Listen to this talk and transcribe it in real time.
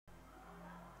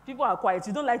People are quiet.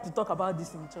 You don't like to talk about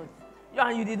this in church.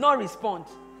 And you did not respond.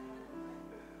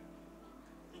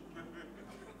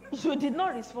 You did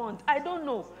not respond. I don't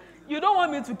know. You don't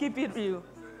want me to keep it real.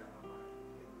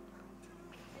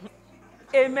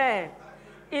 Amen.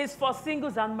 It's for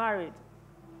singles and married.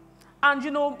 And,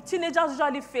 teenagers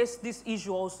usually face this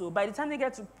issue also. By the time they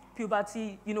get to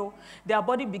puberty, their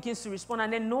body begins to respond,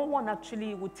 and then no one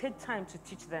actually would take time to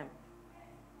teach them.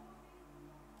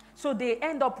 So they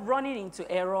end up running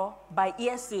into error by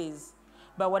hearsays,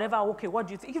 by whatever, okay, what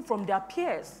do you think? From their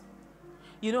peers.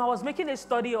 I was making a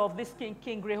study of this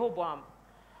King Rehoboam,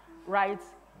 right?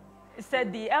 It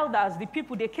said the elders, the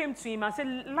people, they came to him and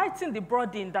said, lighten the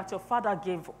burden that your father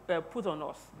put on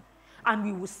us, and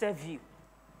we will serve you.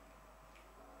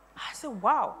 I said,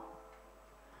 wow.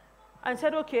 And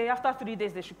said, okay, after 3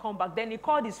 days, they should come back. Then he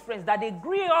called his friends that they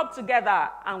grew up together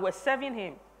and were serving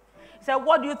him. He said,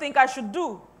 what do you think I should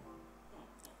do?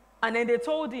 And then they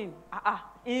told him,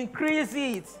 increase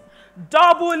it,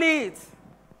 double it.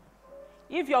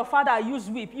 If your father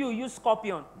used whip, you use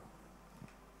scorpion.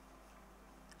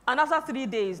 And after 3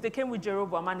 days, they came with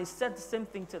Jeroboam, and he said the same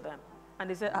thing to them.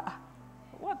 And they said,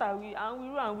 what are we?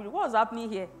 And what's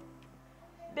happening here?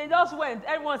 They just went.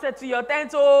 Everyone said, to your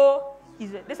tent, oh.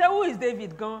 They said, who is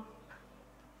David gone?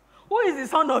 Who is the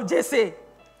son of Jesse?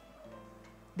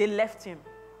 They left him.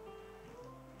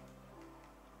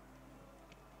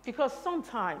 Because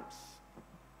sometimes,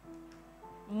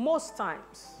 most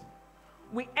times,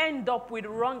 we end up with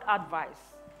wrong advice.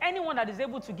 Anyone that is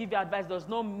able to give you advice does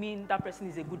not mean that person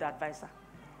is a good advisor.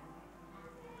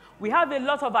 We have a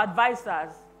lot of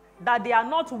advisors that they are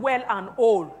not well and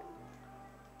old,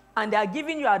 and they are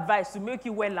giving you advice to make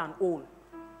you well and old.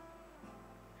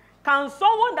 Can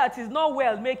someone that is not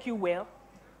well make you well?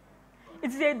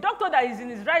 It is a doctor that is in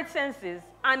his right senses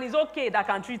and is okay that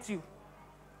can treat you.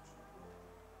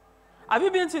 Have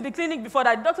you been to the clinic before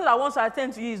that the doctor that wants to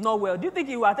attend to you is not well? Do you think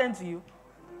he will attend to you?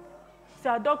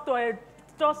 Say, doctor,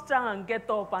 just try and get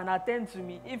up and attend to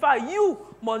me. In fact, you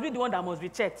must be the one that must be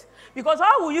checked. Because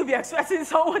how will you be expecting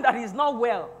someone that is not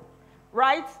well,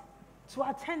 right, to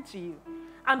attend to you?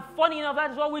 And funny enough,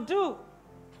 that is what we do.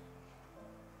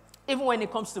 Even when it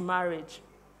comes to marriage.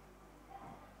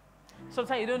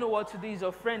 Sometimes you don't know what to do. It's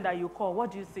your friend that you call.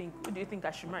 What do you think? Who do you think I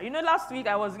should marry? Last week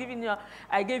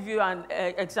I gave you an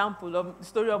example of the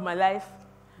story of my life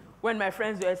when my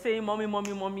friends were saying, mommy,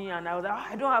 mommy, mommy, and I was like,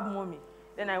 I don't have mommy.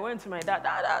 Then I went to my dad,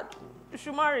 Dad, you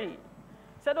should marry. He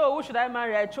said, oh, who should I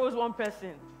marry? I chose one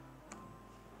person.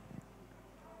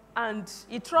 And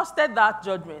he trusted that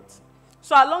judgment.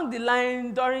 So along the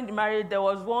line, during the marriage, there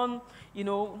was one,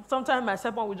 sometimes my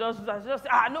second would just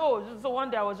no. So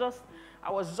one day I was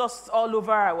just all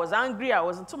over. I was angry.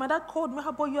 So my dad called me,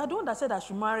 but you are the one that said I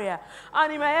should marry her.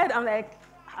 And in my head, I'm like,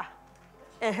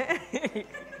 I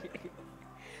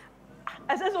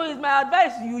said, so is my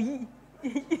advice you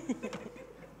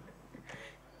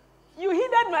you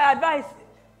heeded my advice.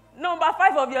 Number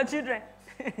 5 of your children.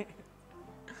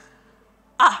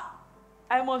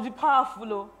 I must be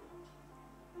powerful. Oh.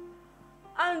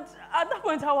 And at that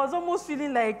point, I was almost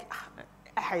feeling like,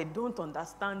 I don't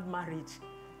understand marriage.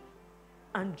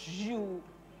 And you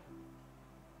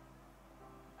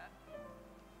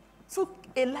took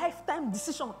a lifetime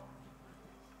decision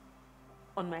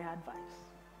on my advice.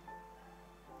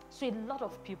 So a lot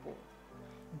of people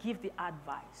give the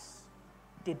advice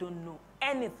they don't know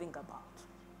anything about.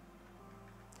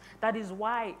 That is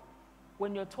why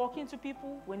when you're talking to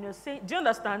people, when you're saying, do you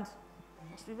understand?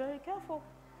 You must be very careful.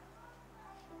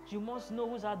 You must know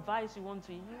whose advice you want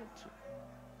to yield to.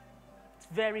 It's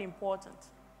very important.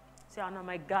 Say, Anna,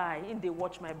 my guy, they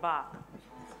watch my back.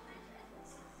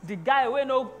 The guy will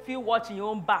not feel watching your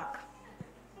own back.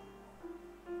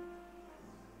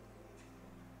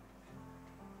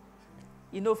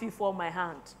 If you fall my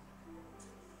hand.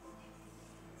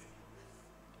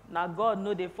 Now God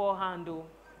know the forehand, though.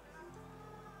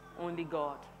 Only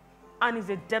God. And it's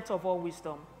the depth of all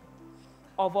wisdom,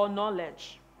 of all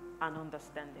knowledge and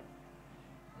understanding.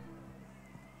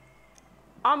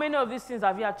 How many of these things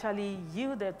have you actually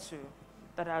yielded to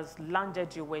that has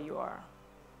landed you where you are?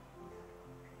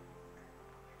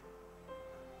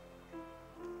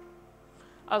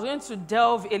 I was going to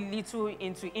delve a little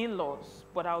into in-laws,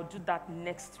 but I'll do that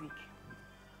next week.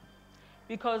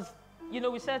 Because,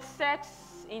 we said sex,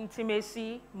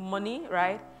 intimacy, money,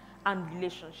 right? And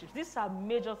relationships. These are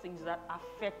major things that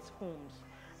affect homes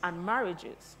and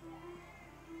marriages.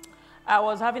 I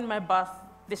was having my bath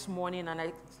this morning and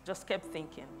I just kept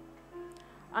thinking.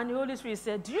 And the Holy Spirit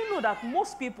said, do you know that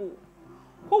most people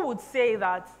who would say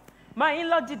that, my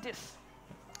in-law did this,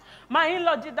 my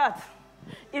in-law did that,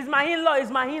 It's my in-law,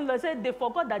 it's my in-law. He said they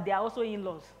forgot that they are also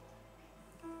in-laws.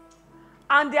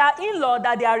 And their in-law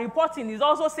that they are reporting is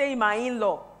also saying my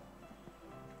in-law.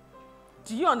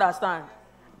 Do you understand?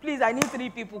 Please, I need 3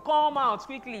 people. Come out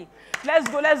quickly. Let's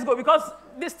go. Because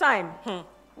this time,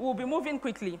 we'll be moving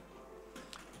quickly.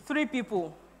 3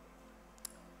 people.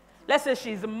 Let's say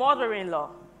she's a mother-in-law.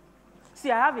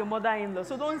 See, I have a mother-in-law.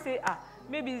 So don't say,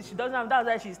 maybe she doesn't have, that's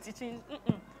why she's teaching.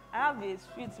 I have a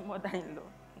sweet mother-in-law.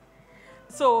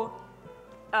 So,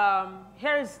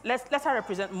 let her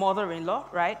represent mother-in-law,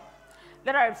 right?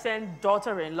 Let her represent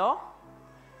daughter-in-law.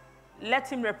 Let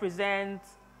him represent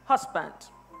husband.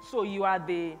 So you are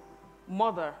the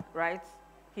mother, right?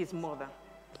 His mother.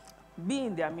 Be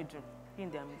in their middle.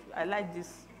 I like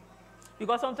this.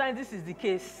 Because sometimes this is the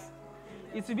case.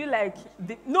 It will be like,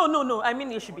 no, I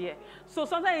mean it should be here. So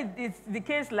sometimes it's the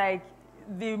case like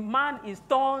the man is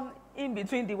torn in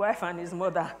between the wife and his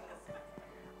mother.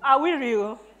 Are we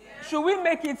real? Should we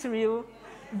make it real?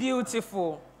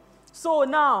 Beautiful. So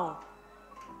now,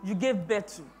 you gave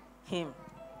birth to him.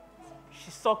 She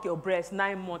sucked your breast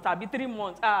 9 months. I'll be 3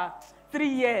 months. 3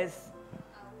 years.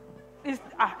 It's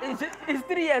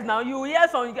 3 years now. You hear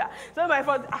some. So my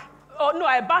first. Oh no,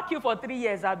 I back you for 3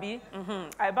 years, Abby.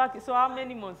 I back you. So how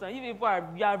many months? You people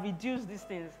you have reduced these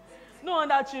things. No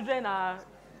wonder children are.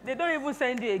 They don't even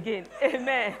send you again.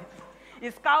 Amen.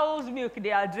 It's cow's milk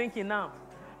they are drinking now.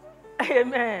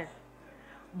 Amen.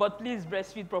 But please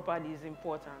breastfeed properly is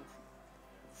important.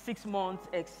 6 months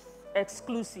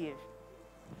exclusive.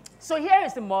 So here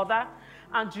is the mother,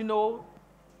 and you know,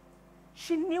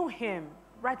 she knew him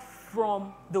right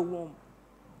from the womb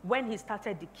when he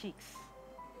started the kicks.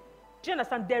 Do you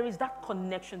understand? There is that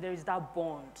connection, there is that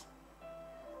bond.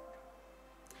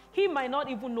 He might not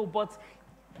even know, but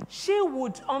she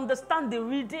would understand the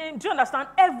reading. Do you understand?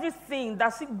 Everything.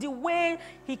 That's it, the way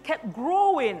he kept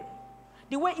growing,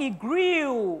 the way he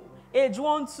grew. Age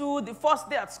 1, 2, the first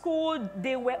day at school,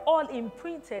 they were all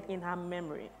imprinted in her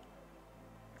memory.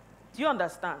 Do you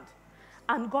understand?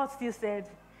 And God still said,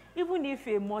 even if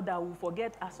a mother will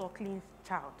forget a suckling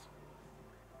child,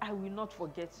 I will not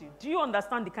forget you. Do you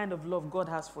understand the kind of love God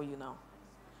has for you now?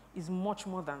 It's much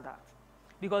more than that.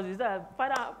 Because it's that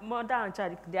father, mother, and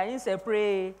child, they are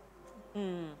inseparable.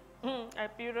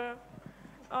 Peter.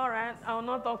 All right, I will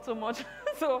not talk too much.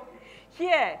 So,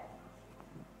 here.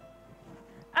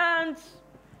 And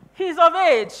he's of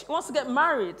age. He wants to get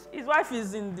married. His wife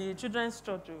is in the children's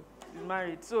church. He's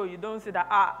married. So you don't say that,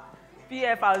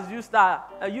 PF has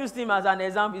used him as an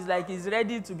example. It's like he's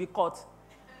ready to be caught.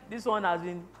 This one has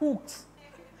been hooked.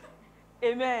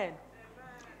 Amen.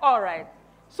 All right.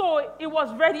 So it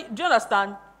was ready. Do you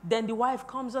understand? Then the wife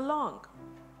comes along.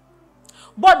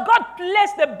 But God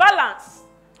placed the balance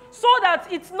so that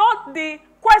it's not the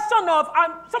question of,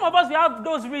 some of us, we have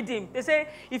those reading. They say,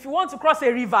 if you want to cross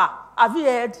a river, have you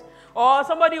heard? Or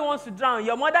somebody wants to drown.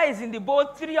 Your mother is in the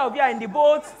boat. 3 of you are in the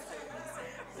boat.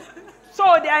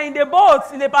 So they are in the boat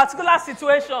in a particular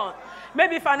situation.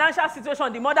 Maybe financial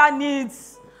situation. The mother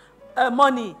needs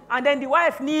money. And then the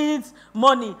wife needs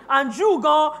money. And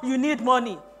you need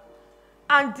money.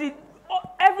 And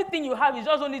everything you have is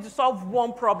just only to solve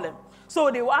one problem. So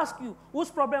they will ask you, whose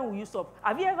problem will you solve?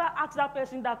 Have you ever asked that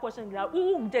person that question? Like,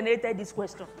 who generated this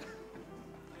question?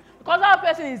 Because that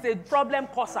person is a problem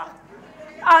causer.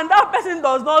 And that person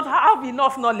does not have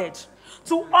enough knowledge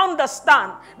to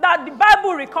understand that the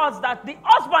Bible records that the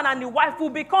husband and the wife will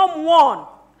become one.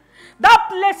 That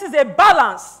places a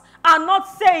balance and not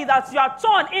say that you are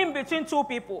torn in between 2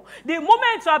 people. The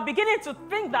moment you are beginning to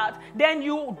think that, then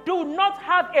you do not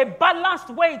have a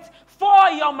balanced weight for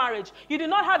your marriage. You do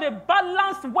not have a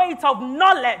balanced weight of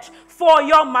knowledge for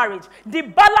your marriage. The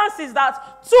balance is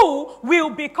that 2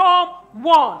 will become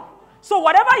 1. So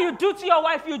whatever you do to your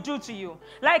wife, you do to you.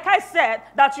 Like I said,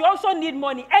 that you also need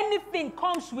money. Anything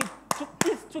comes with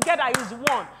together is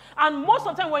one. And most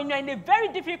of the time when you're in a very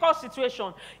difficult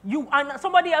situation, you and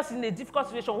somebody else in a difficult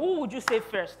situation, who would you say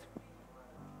first?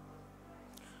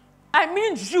 I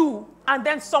mean you and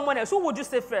then someone else. Who would you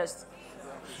say first?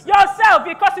 Yourself,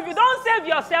 because if you don't save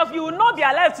yourself, you will not be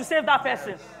alive to save that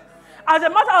person. As a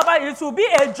matter of fact, it will be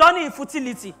a journey in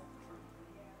futility.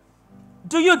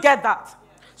 Do you get that?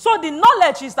 So the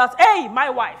knowledge is that, hey, my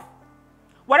wife,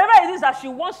 whatever it is that she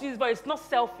wants to use, but it's not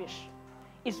selfish.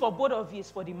 It's for both of you,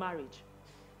 it's for the marriage.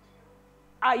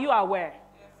 Are you aware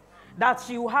that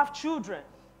you have children?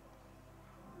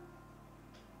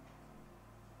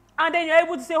 And then you're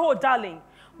able to say, oh, darling,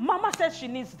 Mama said she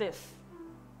needs this.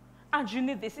 And you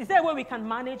need this. Is there a way we can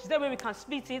manage? Is there a way we can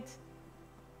split it?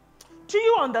 Do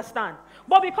you understand?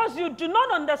 But because you do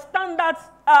not understand that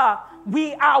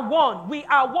we are one, we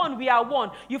are one, we are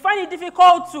one, you find it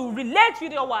difficult to relate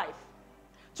with your wife,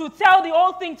 to tell the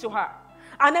whole thing to her.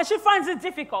 And then she finds it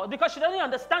difficult because she doesn't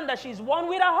understand that she's one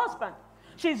with her husband.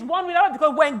 She's one with her,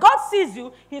 because when God sees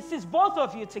you, he sees both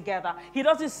of you together. He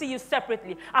doesn't see you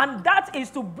separately. And that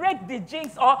is to break the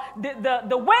jinx or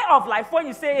the way of life when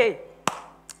you say, hey,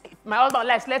 if my husband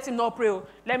likes, let him not pray.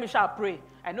 Let me shall pray.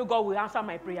 I know God will answer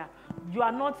my prayer. You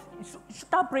are not,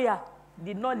 that prayer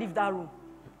did not leave that room.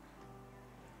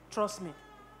 Trust me.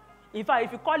 In fact,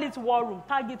 if you call it war room,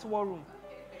 tag it war room.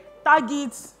 Tag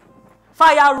it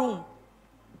fire room.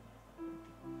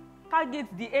 Tag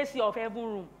it the AC of heaven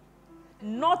room.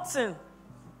 Nothing,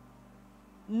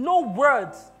 no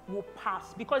words will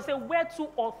pass, because they say where 2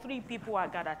 or 3 people are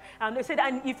gathered. And they said,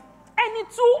 and if any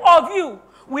 2 of you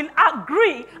will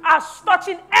agree as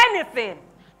touching anything,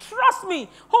 trust me.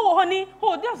 Oh, honey,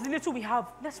 that's the little we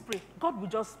have. Let's pray. God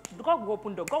will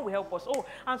open the door. God will help us. Oh,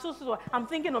 and so I'm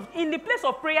thinking of, in the place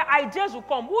of prayer, ideas will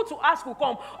come. Who to ask will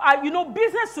come.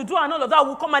 Business to do and all of that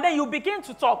will come, and then you begin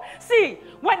to talk. See,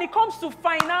 when it comes to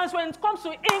finance, when it comes to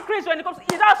increase,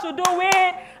 it has to do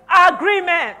with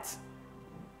agreement.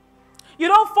 You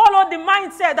don't follow the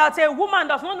mindset that a woman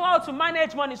does not know how to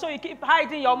manage money, so you keep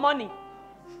hiding your money.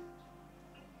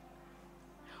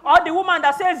 Or the woman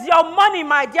that says, your money,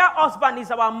 my dear husband,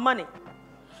 is our money.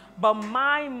 But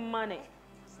my money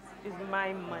is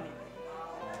my money.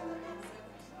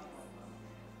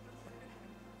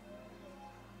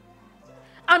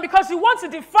 And because you want to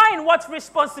define what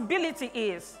responsibility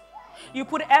is, you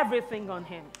put everything on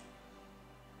him.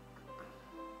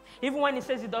 Even when he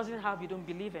says he doesn't have, you don't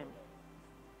believe him.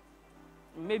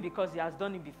 Maybe because he has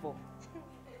done it before.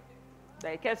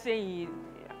 Like he kept saying,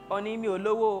 on him,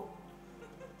 lowo.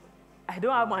 I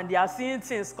don't have money. They are seeing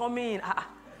things coming in.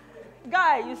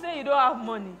 Guy, you say you don't have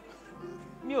money.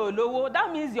 Mi o lowo.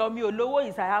 That means your mi o lowo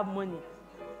is I have money.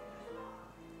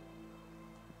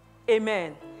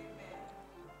 Amen.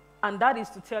 And that is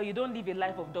to tell you, don't live a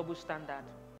life of double standard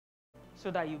so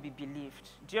that you'll be believed.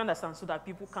 Do you understand? So that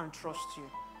people can trust you.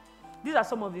 These are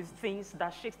some of the things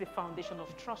that shakes the foundation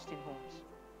of trust in homes.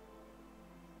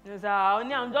 You say,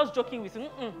 I'm just joking with you.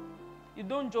 You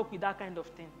don't joke with that kind of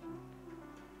thing.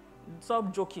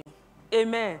 Stop joking.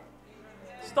 Amen.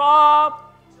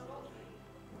 Stop.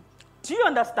 Do you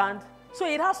understand? So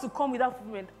it has to come with that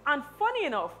fulfillment. And funny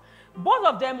enough, both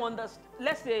of them understand.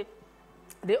 Let's say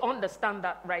they understand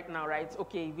that right now, right?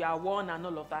 Okay, we are one and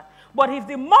all of that. But if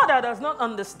the mother does not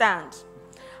understand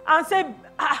and say,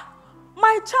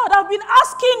 my child, I've been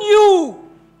asking you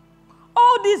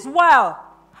all this while,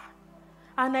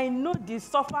 and I know the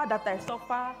suffer that I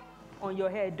suffer on your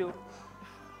head, though.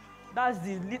 That's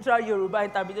the literal Yoruba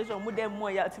interpretation.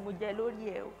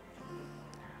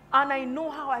 And I know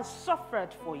how I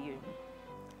suffered for you.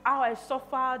 How I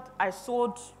suffered, I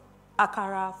sold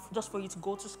akara just for you to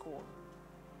go to school.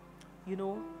 You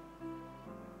know,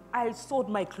 I sold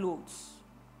my clothes.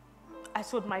 I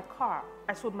sold my car.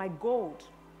 I sold my gold.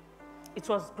 It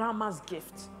was grandma's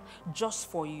gift just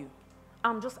for you.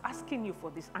 I'm just asking you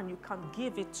for this, and you can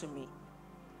give it to me.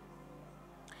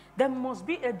 There must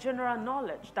be a general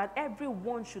knowledge that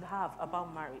everyone should have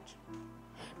about marriage.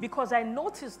 Because I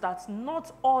noticed that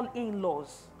not all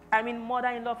in-laws, I mean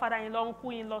mother-in-law, father-in-law,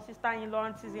 uncle-in-law, sister-in-law,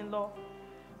 aunties-in-law,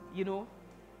 you know,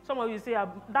 some of you say,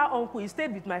 that uncle, he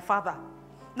stayed with my father.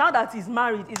 Now that he's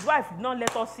married, his wife did not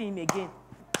let us see him again.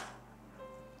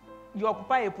 You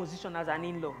occupy a position as an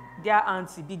in-law. Dear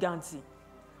auntie, big auntie.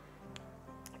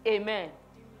 Amen.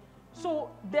 So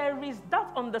there is that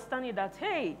understanding that,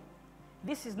 hey,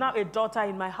 this is now a daughter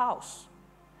in my house.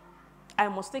 I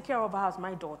must take care of her as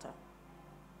my daughter.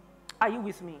 Are you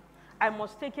with me? I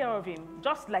must take care of him.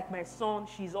 Just like my son,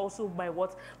 she's also my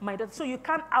what? My daughter. So you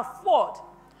can't afford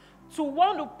to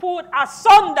want to put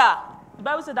asunder. The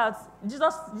Bible said that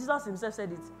Jesus himself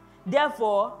said it.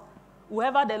 Therefore,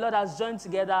 whoever the Lord has joined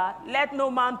together, let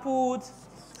no man put.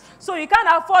 So you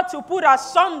can't afford to put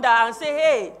asunder and say,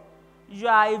 hey, you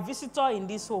are a visitor in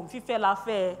this home. Fifela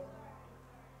fair.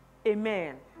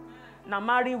 Amen. Now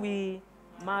marry, we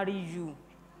marry you.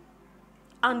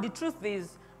 And the truth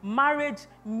is, marriage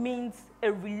means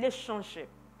a relationship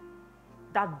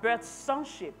that births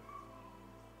sonship.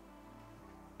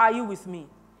 Are you with me?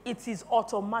 It is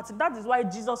automatic. That is why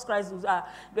Jesus Christ,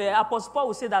 the Apostle Paul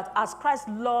will say that as Christ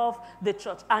loved the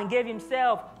church and gave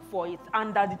himself for it,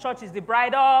 and that the church is the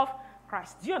bride of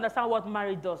Christ. Do you understand what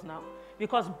marriage does now?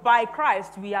 Because by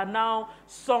Christ, we are now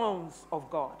sons of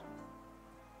God.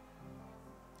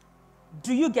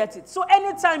 Do you get it? So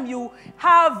anytime you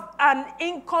have an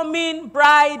incoming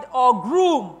bride or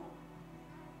groom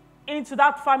into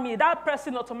that family, that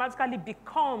person automatically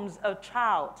becomes a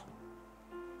child,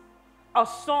 a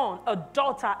son, a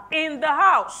daughter in the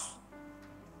house,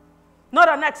 not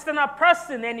an external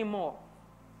person anymore.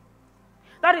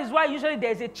 That is why usually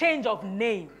there's a change of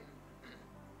name.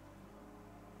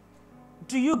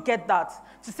 Do you get that?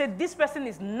 To say this person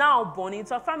is now born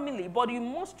into a family, but you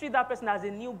must treat that person as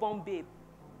a newborn babe.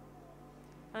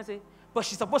 And I say, but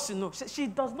she's supposed to know. She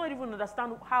does not even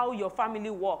understand how your family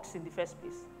works in the first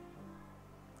place.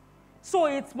 So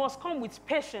it must come with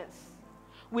patience,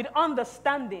 with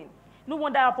understanding. No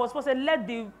wonder Apostle said, let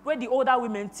the older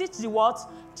women teach the what?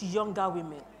 The younger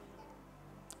women.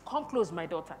 Come close, my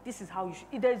daughter. This is how you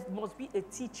should. There must be a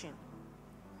teaching.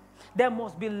 There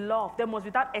must be love. There must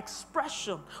be that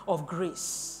expression of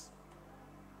grace.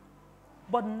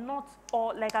 But not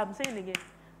all, like I'm saying again,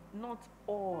 not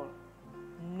all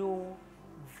know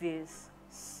this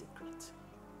secret.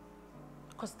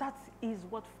 Because that is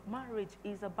what marriage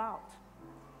is about.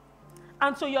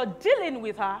 And so your dealing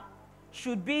with her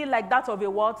should be like that of a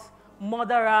what?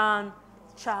 Mother and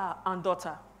child and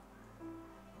daughter.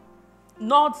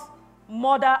 Not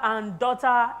mother and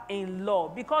daughter-in-law.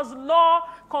 Because law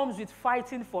comes with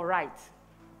fighting for right.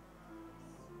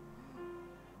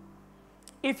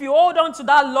 If you hold on to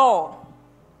that law,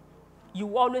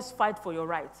 you always fight for your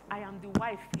right. I am the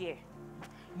wife here.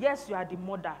 Yes, you are the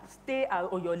mother. Stay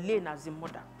on your lane as the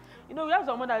mother. You know, we have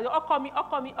some mother, oh, call me.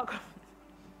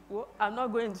 Well, I'm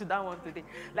not going into that one today.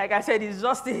 Like I said, it's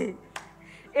just a,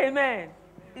 amen.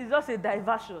 It's just a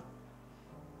diversion.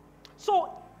 So,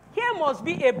 here must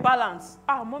be a balance.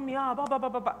 Mommy,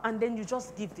 and then you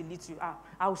just give the little.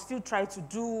 I will still try to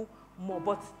do more.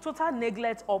 But total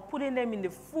neglect or putting them in the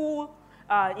full,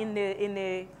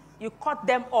 you cut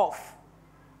them off.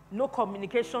 No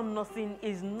communication, nothing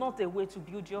is not a way to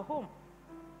build your home.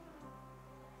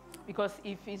 Because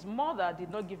if his mother did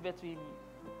not give birth to him,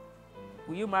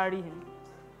 will you marry him?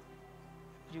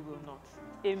 You will not.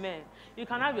 Amen. You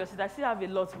can have your sister. I still have a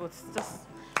lot, but just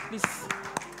please.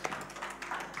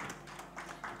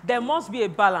 There must be a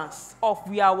balance of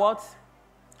we are what?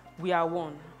 We are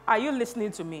one. Are you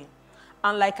listening to me?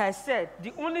 And like I said,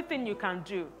 the only thing you can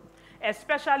do,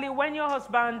 especially when your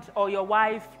husband or your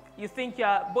wife, you think you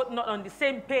are both not on the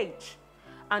same page,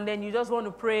 and then you just want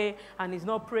to pray, and he's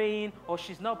not praying, or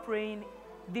she's not praying,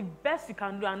 the best you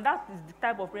can do, and that is the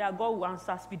type of prayer God will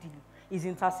answer speedily, is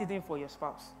interceding for your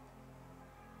spouse.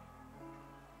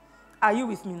 Are you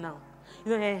with me now?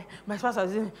 You know, my spouse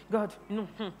is saying, God,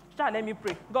 let me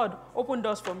pray. God, open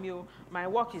doors for me. My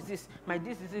work is this, my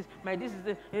this is this, my this is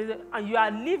this. And you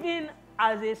are living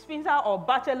as a spinster or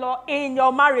bachelor in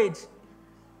your marriage.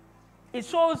 It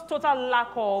shows total lack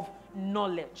of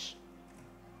knowledge.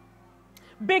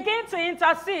 Begin to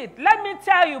intercede. Let me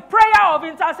tell you, prayer of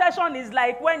intercession is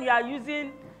like when you are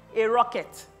using a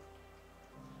rocket.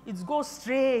 It goes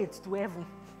straight to heaven.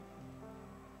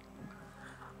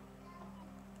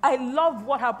 I love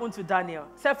what happened to Daniel.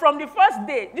 He said, from the first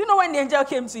day, do you know when the angel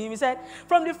came to him? He said,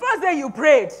 from the first day you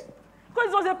prayed, because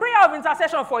it was a prayer of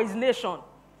intercession for his nation.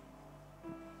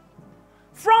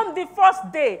 From the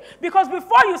first day, because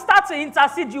before you start to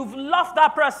intercede, you've loved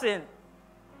that person.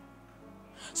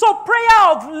 So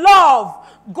prayer of love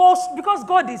goes, because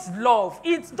God is love,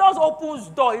 it just opens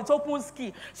door, it opens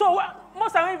key. So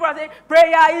most of the people say,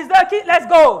 prayer is the key. Let's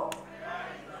go.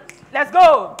 Let's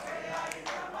go.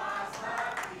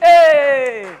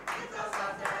 Hey.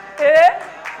 Hey.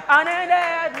 And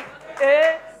then,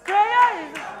 prayer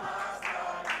is,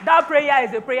 that prayer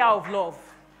is a prayer of love.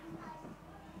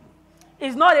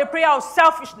 It's not a prayer of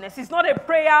selfishness. It's not a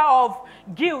prayer of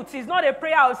guilt. It's not a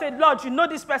prayer of saying, Lord, you know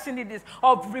this person did this,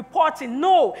 of reporting.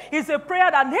 No, it's a prayer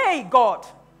that, hey, God.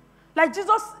 Like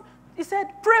Jesus, he said,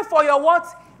 pray for your what?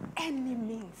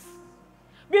 Enemies.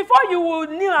 Before you will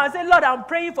kneel and say, Lord, I'm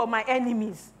praying for my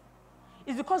enemies,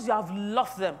 it's because you have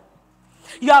loved them.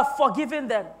 You have forgiven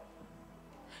them.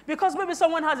 Because maybe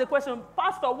someone has a question,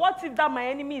 Pastor, what if that my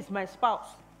enemy is my spouse?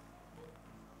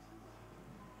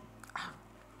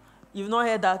 You've not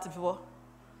heard that before?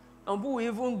 And people will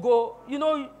even go, you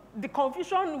know, the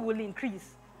confusion will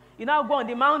increase. You now go on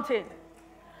the mountain.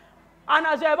 And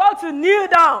as you're about to kneel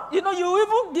down, you know, you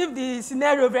even give the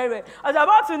scenario very well. As you're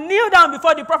about to kneel down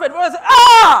before the prophet,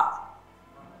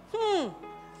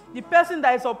 the person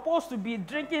that is supposed to be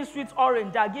drinking sweet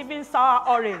orange, they are giving sour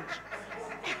orange.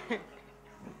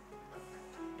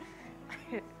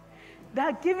 They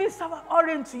are giving sour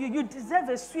orange to you. You deserve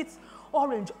a sweet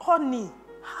orange, honey.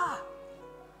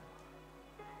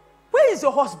 Where is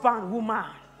your husband, woman?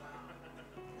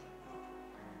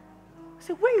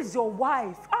 Say, where is your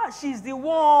wife? She's the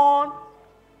one.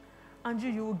 And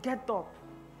you will get up.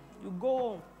 You go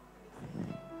home.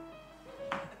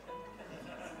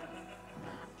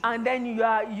 And then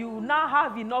you now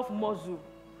have enough muscle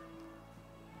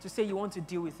to say you want to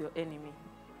deal with your enemy.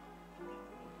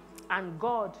 And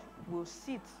God will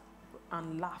sit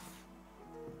and laugh.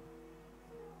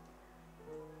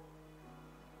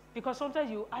 Because sometimes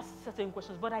you ask certain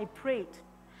questions, but I prayed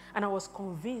and I was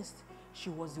convinced she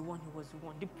was the one, he was the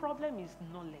one. The problem is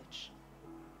knowledge.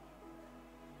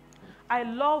 I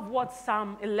love what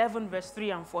Psalm 11 verse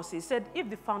 3 and 4 says. It said, if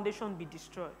the foundation be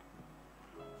destroyed,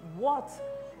 what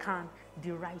can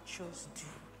the righteous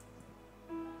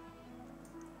do?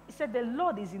 He said, the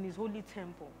Lord is in his holy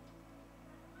temple.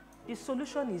 The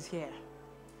solution is here.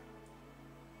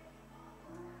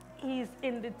 He is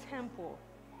in the temple,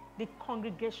 the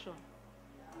congregation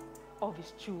of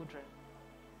his children.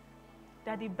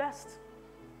 They're the best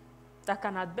that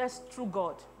can at best, through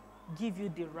God, give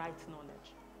you the right knowledge.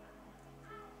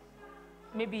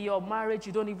 Maybe your marriage,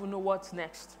 you don't even know what's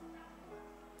next.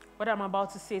 What I'm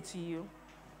about to say to you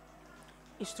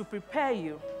is to prepare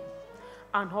you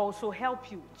and also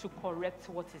help you to correct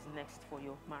what is next for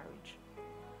your marriage.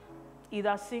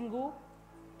 Either single,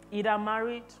 either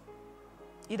married,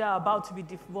 either about to be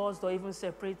divorced or even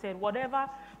separated, whatever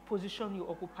position you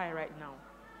occupy right now.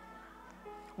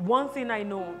 One thing I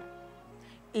know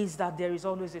is that there is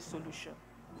always a solution.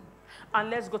 And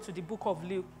let's go to the book of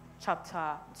Luke,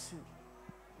 chapter 2.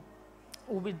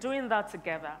 We'll be doing that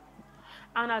together.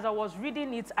 And as I was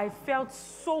reading it, I felt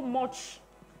so much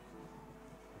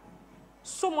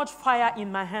fire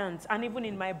in my hands and even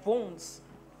in my bones.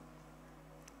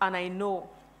 And I know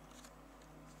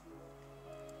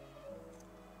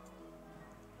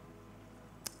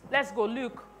let's go,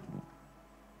 Luke.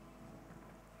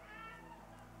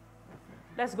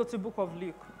 Let's go to the book of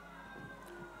Luke.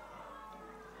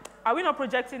 Are we not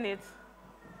projecting it?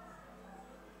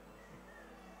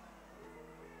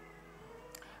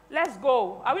 Let's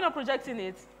go. Are we not projecting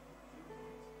it?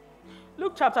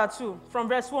 Luke chapter 2, from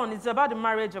verse 1. It's about the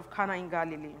marriage of Cana in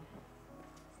Galilee.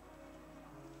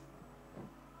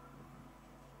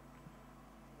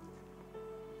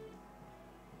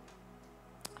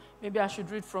 Maybe I should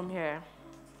read from here.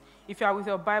 If you are with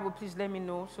your Bible, please let me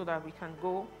know so that we can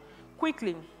go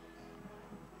quickly.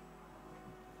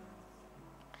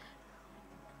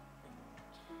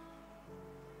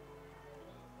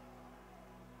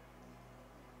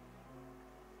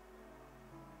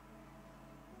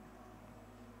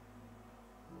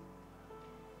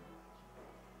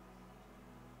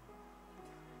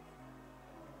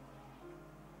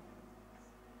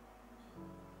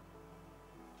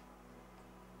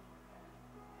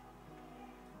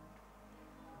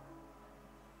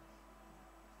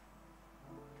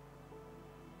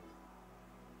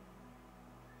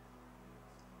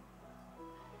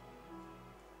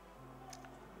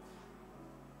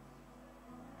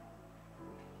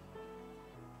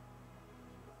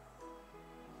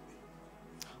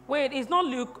 Wait, it's not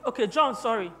Luke. Okay, John,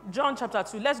 sorry. John chapter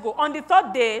 2. Let's go. On the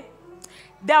third day,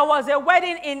 there was a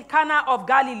wedding in Cana of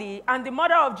Galilee, and the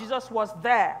mother of Jesus was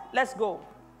there. Let's go.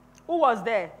 Who was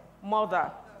there?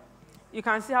 Mother. You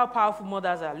can see how powerful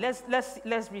mothers are.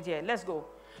 Let's read here. Let's go.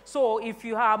 So if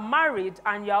you are married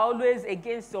and you're always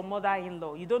against your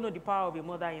mother-in-law, you don't know the power of your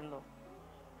mother-in-law.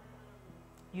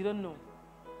 You don't know.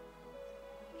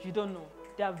 You don't know.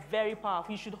 They are very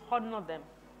powerful. You should honor them.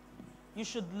 You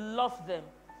should love them.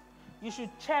 You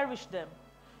should cherish them.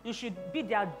 You should be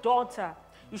their daughter.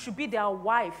 You should be their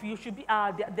wife. You should be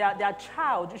their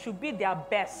child. You should be their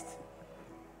best.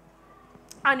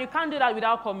 And you can't do that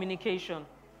without communication.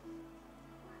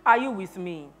 Are you with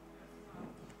me?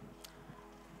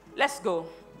 Let's go.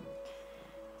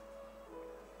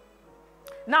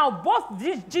 Now, both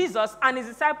Jesus and his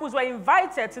disciples were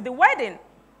invited to the wedding.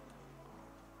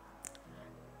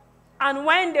 And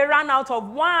when they ran out of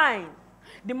wine,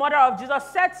 the mother of Jesus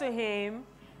said to him,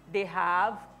 they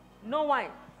have no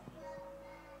wine.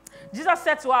 Jesus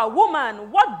said to her,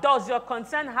 woman, what does your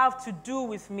concern have to do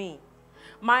with me?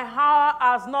 My hour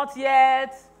has not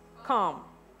yet come.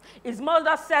 His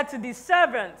mother said to the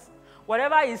servants,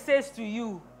 whatever he says to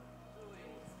you.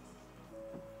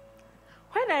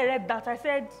 When I read that, I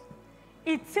said,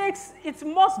 it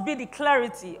must be the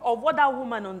clarity of what that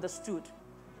woman understood.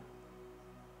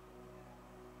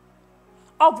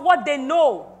 Of what they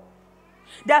know.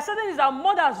 There are certain things that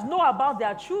mothers know about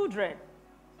their children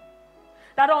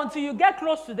that until you get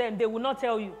close to them, they will not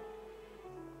tell you.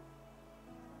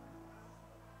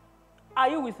 Are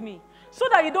you with me? So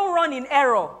that you don't run in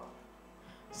error.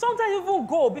 Sometimes you even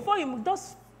go, before you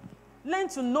just learn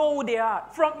to know who they are.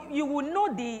 You will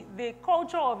know the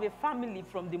culture of a family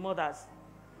from the mothers.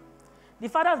 The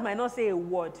fathers might not say a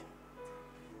word.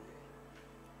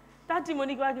 That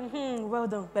Monique, well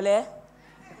done, Bele.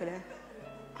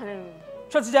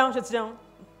 Shut it down, shut it down.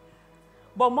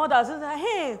 But mothers say,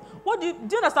 hey, do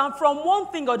you understand? From one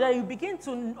thing or the other, you begin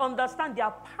to understand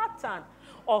their pattern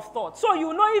of thought. So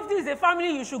you know if this is a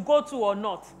family you should go to or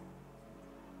not.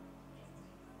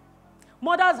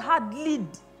 Mothers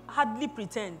hardly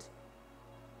pretend.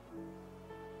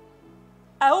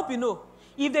 I hope you know.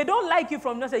 If they don't like you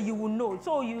from nursery, you will know.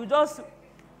 So you just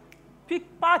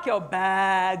pack your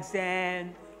bags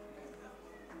and...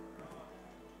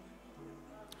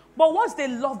 But once they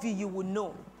love you, you will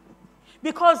know.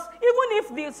 Because even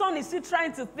if the son is still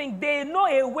trying to think, they know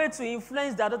a way to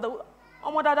influence the other. Don't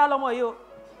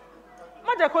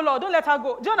let her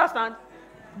go. Do you understand?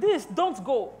 This, don't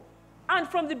go. And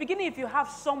from the beginning, if you have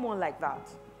someone like that,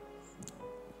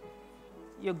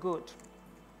 you're good.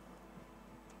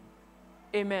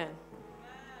 Amen.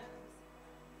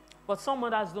 But some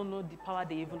mothers don't know the power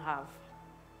they even have.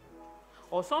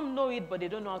 Or some know it, but they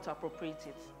don't know how to appropriate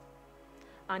it.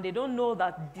 And they don't know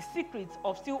that the secret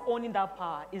of still owning that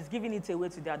power is giving it away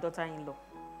to their daughter-in-law.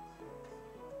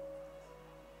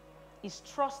 It's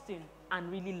trusting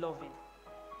and really loving.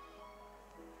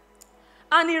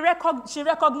 And she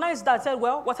recognized that, said,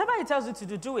 well, whatever he tells you to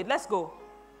do, do it. Let's go.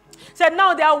 Said,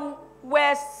 now there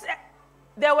were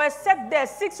set there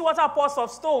 6 water pots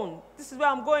of stone. This is where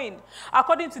I'm going.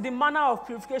 According to the manner of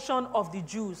purification of the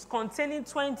Jews, containing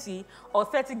 20 or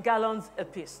 30 gallons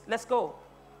apiece. Let's go.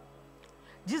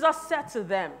 Jesus said to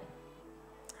them,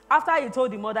 after he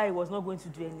told the mother he was not going to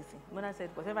do anything, the mother said,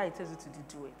 whatever he tells you to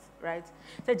do, do it. Right?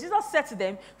 So Jesus said to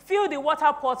them, fill the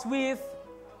water pots with,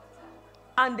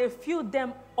 and they filled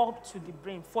them up to the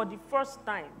brim for the first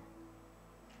time.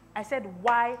 I said,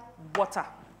 why water?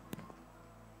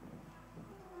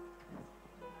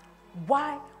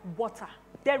 Why water?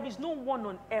 There is no one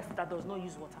on earth that does not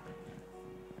use water.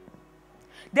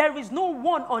 There is no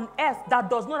one on earth that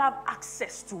does not have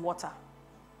access to water.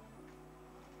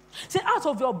 See, out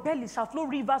of your belly shall flow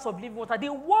rivers of living water.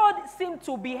 The world seemed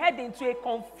to be heading to a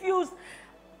confused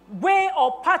way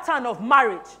or pattern of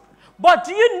marriage. But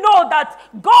do you know that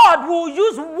God will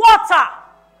use water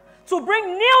to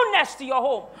bring newness to your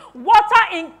home? Water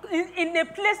in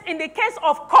the case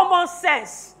of common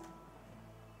sense.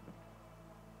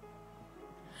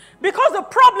 Because the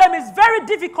problem is very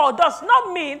difficult does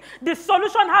not mean the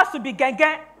solution has to be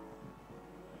genge.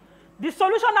 The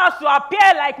solution has to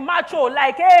appear like macho,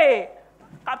 like, hey,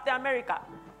 Captain America.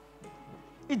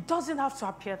 It doesn't have to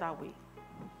appear that way.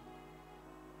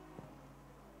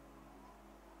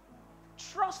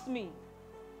 Trust me.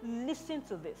 Listen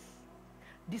to this.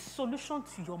 The solution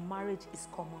to your marriage is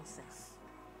common sense.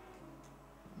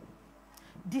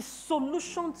 The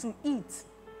solution to it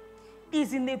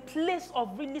is in a place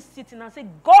of really sitting and say,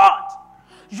 God,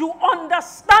 you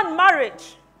understand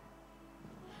marriage.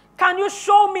 Can you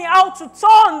show me how to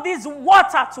turn this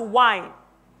water to wine?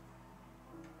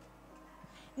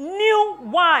 New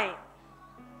wine.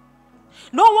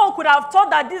 No one could have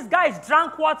thought that these guys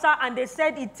drank water and they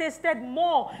said it tasted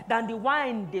more than the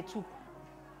wine they took.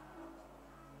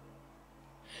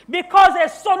 Because a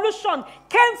solution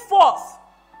came forth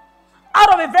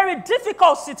out of a very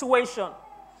difficult situation.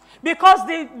 Because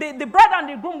the bride and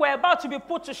the groom were about to be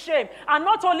put to shame. And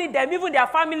not only them, even their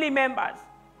family members.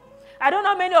 I don't know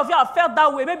how many of you have felt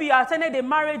that way. Maybe you attended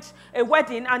a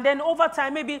wedding, and then over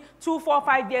time, maybe 2, 4,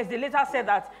 5 years, they later said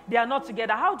that they are not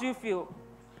together. How do you feel?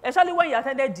 Especially when you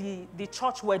attended the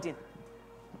church wedding.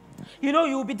 You know,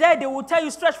 you'll be there, they will tell you,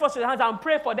 stretch forth your hands and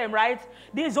pray for them, right?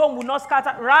 This home will not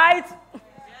scatter, right?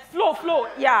 Flow,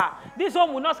 yeah. This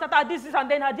home will not scatter, this,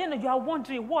 and then at the end you are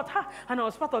wondering, what? And I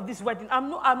was part of this wedding.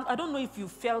 I don't know if you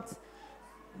felt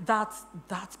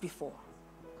that before.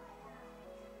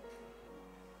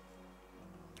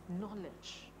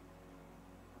 Knowledge.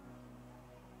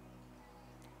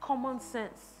 Common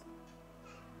sense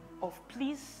of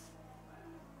please,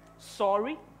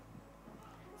 sorry,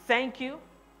 thank you.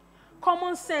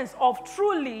 Common sense of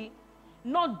truly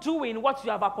not doing what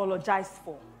you have apologized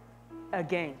for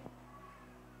again.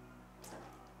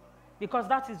 Because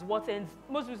that is what ends.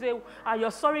 Most people say,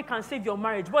 your sorry can save your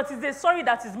marriage. But it's a sorry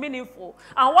that is meaningful.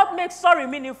 And what makes sorry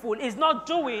meaningful is not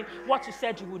doing what you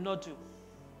said you would not do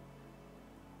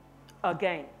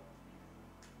again.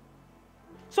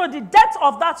 So the depth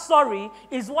of that sorry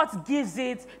is what gives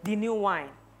it the new wine.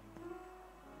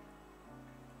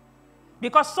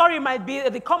 Because sorry might be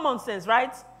the common sense,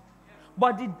 right?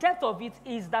 But the depth of it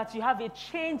is that you have a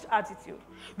changed attitude.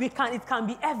 It can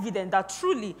be evident that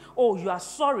truly, oh, you are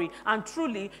sorry, and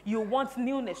truly you want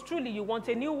newness. Truly you want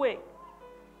a new way.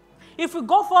 If we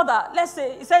go further, let's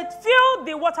say, it said, fill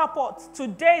the water pot.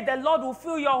 Today the Lord will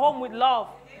fill your home with love.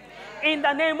 In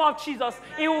the name of Jesus.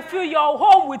 He will fill your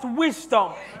home with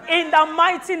wisdom. In the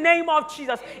mighty name of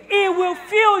Jesus. He will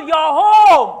fill your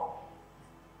home.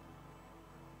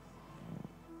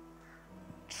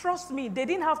 Trust me, they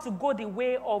didn't have to go the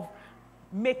way of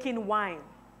making wine,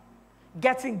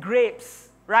 getting grapes,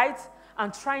 right?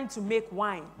 And trying to make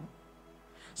wine.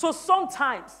 So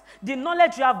sometimes the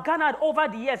knowledge you have garnered over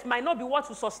the years might not be what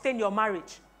will sustain your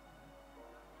marriage.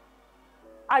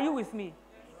 Are you with me?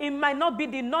 It might not be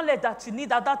the knowledge that you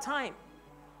need at that time.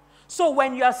 So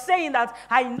when you are saying that,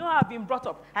 I know I've been brought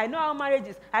up, I know how marriage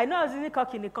is, I know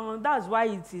that's why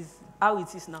it is how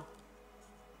it is now.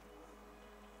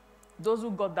 Those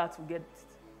who got that will get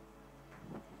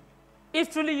it.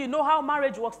 If truly you know how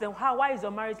marriage works, then why is your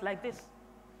marriage like this?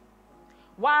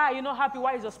 Why are you not happy?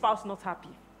 Why is your spouse not happy?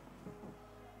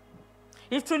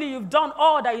 If truly you've done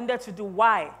all that you needed to do,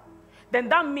 why? Then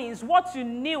that means what you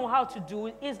knew how to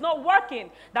do is not working.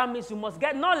 That means you must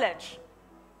get knowledge.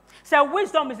 So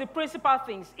wisdom is the principal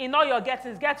things. In all your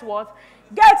gettings, get what?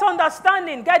 Get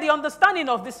understanding. Get the understanding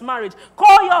of this marriage.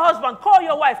 Call your husband. Call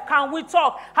your wife. Can we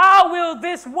talk? How will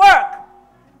this work?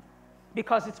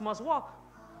 Because it must work.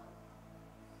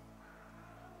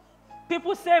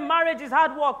 People say marriage is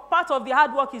hard work. Part of the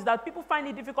hard work is that people find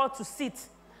it difficult to sit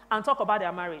and talk about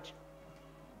their marriage.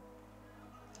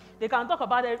 They can talk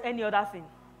about any other thing.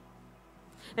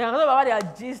 They can talk about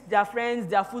their gist, their friends,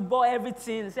 their football,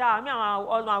 everything. Say, me and my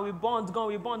husband, we bond,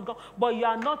 gone. But you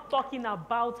are not talking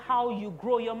about how you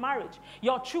grow your marriage,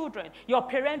 your children, your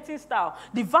parenting style,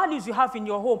 the values you have in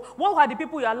your home. What are the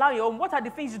people you allow in your home? What are the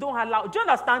things you don't allow? Do you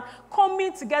understand?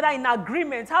 Coming together in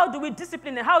agreement. How do we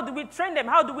discipline them? How do we train them?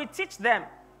 How do we teach them?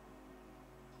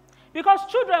 Because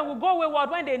children will go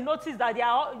wayward when they notice that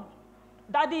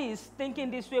daddy is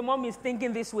thinking this way, mom is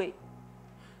thinking this way.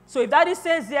 So if daddy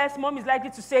says yes, mom is likely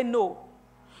to say no.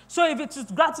 So if it's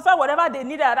to gratify whatever they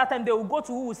needed at that time, they will go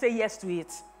to who will say yes to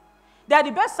it. They are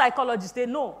the best psychologists, they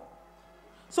know.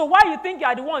 So why you think you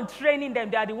are the one training them,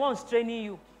 they are the ones training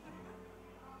you.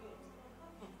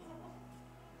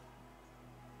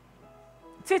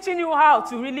 Teaching you how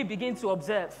to really begin to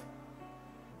observe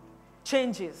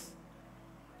changes.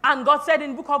 And God said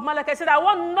in the book of Malachi, I said, I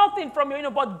want nothing from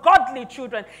you, but godly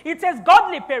children. It says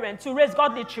godly parents to raise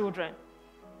godly children.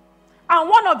 And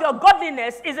one of your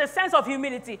godliness is a sense of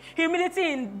humility.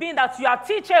 Humility in being that you are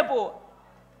teachable.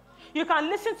 You can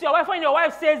listen to your wife when your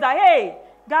wife says that, hey,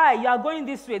 guy, you are going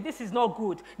this way. This is not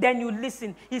good. Then you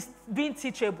listen. It's being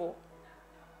teachable.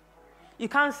 You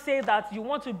can't say that you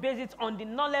want to base it on the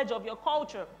knowledge of your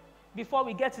culture before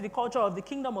we get to the culture of the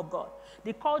kingdom of God.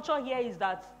 The culture here is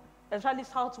that, especially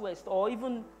Southwest or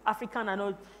even African, I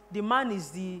know the man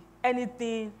is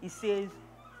anything he says,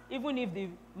 even if the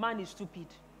man is stupid.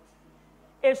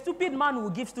 A stupid man will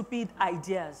give stupid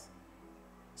ideas,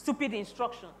 stupid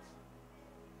instructions.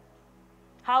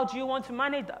 How do you want to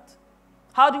manage that?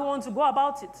 How do you want to go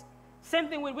about it? Same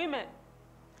thing with women.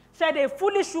 Said a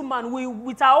foolish woman will,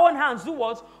 with her own hands, do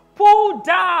what? Pull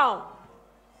down.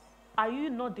 Are you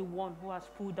not the one who has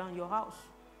pulled down your house?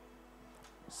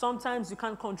 Sometimes you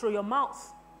can't control your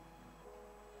mouth.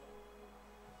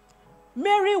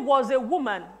 Mary was a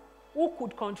woman who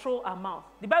could control her mouth.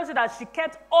 The Bible said that she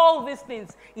kept all these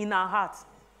things in her heart.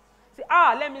 Say,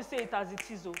 let me say it as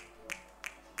it is,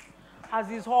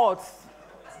 as it's hot.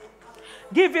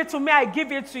 Give it to me, I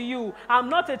give it to you. I'm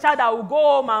not a child that will go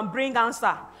home and bring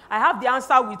answer. I have the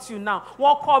answer with you now.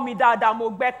 Won't call me Dada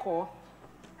Mogbeko.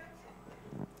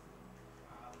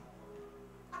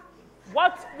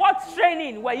 What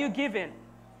training were you given?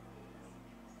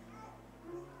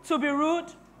 To be rude?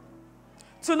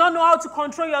 To not know how to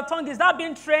control your tongue? Is that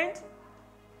being trained?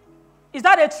 Is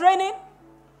that a training?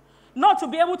 Not to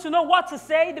be able to know what to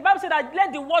say? The Bible said that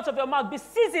let the words of your mouth be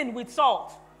seasoned with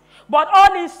salt. But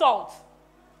all insults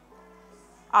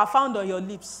are found on your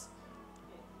lips.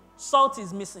 Salt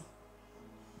is missing.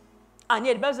 And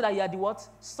yet the Bible said that you are the what?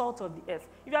 Salt of the earth.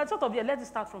 If you are the salt of the earth, let it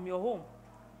start from your home.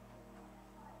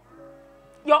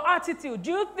 Your attitude. Do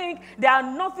you think there are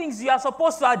no things you are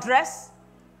supposed to address?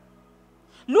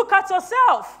 Look at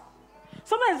yourself.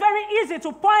 Sometimes it's very easy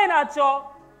to point at your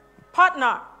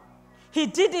partner. He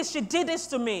did this, she did this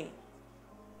to me.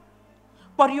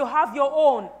 But you have your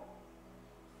own.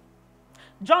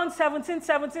 John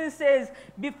 17:17 says,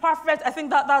 be perfect. I think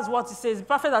that's what it says. Be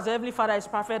perfect as your heavenly Father is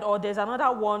perfect. Or there's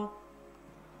another one.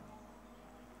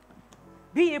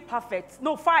 Be ye perfect.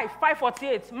 No,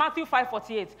 5:48. Matthew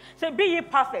 5:48. Say, be ye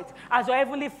perfect as your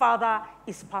heavenly Father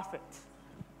is perfect.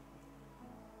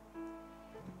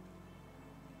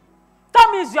 That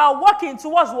means you are working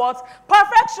towards what?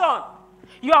 Perfection.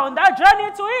 You are on that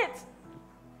journey to it.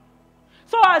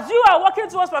 So as you are working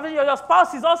towards perfection, your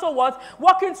spouse is also what?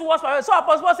 Working towards perfection. So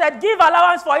Apostle Paul said, give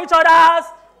allowance for each other's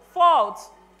faults.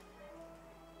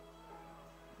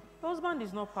 Your husband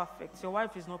is not perfect. Your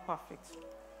wife is not perfect.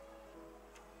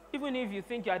 Even if you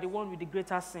think you are the one with the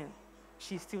greater sin,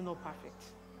 she's still not perfect.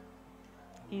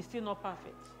 He's still not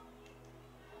perfect.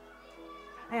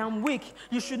 I am weak.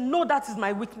 You should know that is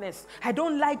my weakness. I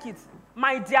don't like it.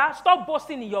 My dear, stop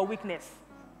boasting in your weakness.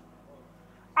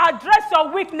 Address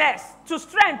your weakness to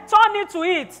strength. Turn into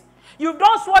it. You've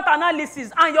done SWOT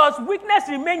analysis and your weakness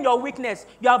remains your weakness.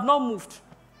 You have not moved.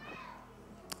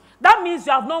 That means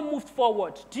you have not moved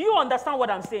forward. Do you understand what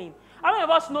I'm saying? How many of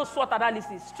us know SWOT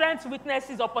analysis? Strengths,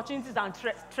 weaknesses, opportunities, and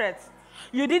threats.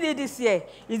 You did it this year.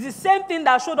 It's the same thing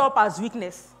that showed up as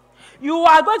weakness. You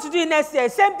are going to do it next year.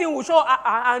 Same thing will show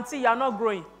until you are not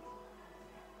growing.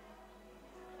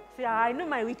 Say, I know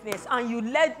my weakness, and you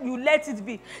let it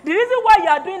be. The reason why you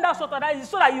are doing that SWOT analysis is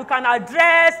so that you can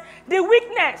address the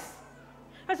weakness.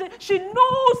 I say, she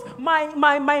knows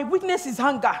my weakness is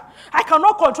hunger. I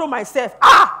cannot control myself.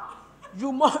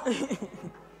 You must.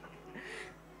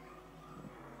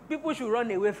 People should run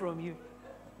away from you.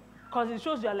 Because it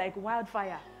shows you are like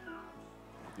wildfire.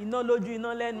 You know, Lord, you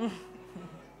know, learn.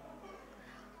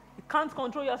 You can't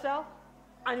control yourself.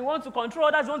 And you want to control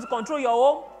others, you want to control your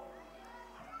home.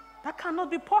 That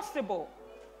cannot be possible.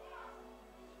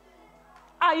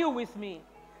 Are you with me?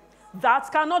 That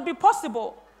cannot be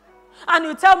possible. And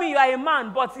you tell me you are a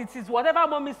man, but it is whatever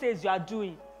mommy says you are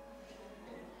doing.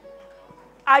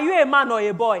 Are you a man or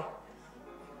a boy?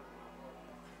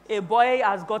 A boy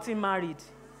has gotten married.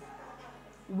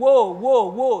 Whoa,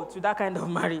 whoa, whoa to that kind of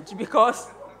marriage, because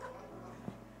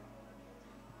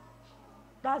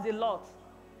that's a lot.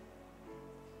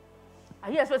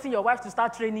 Are you expecting your wife to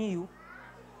start training you?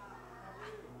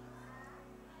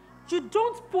 You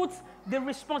don't put the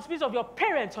responsibility of your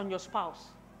parents on your spouse.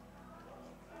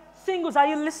 Singles, are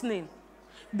you listening?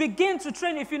 Begin to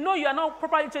train. If you know you are not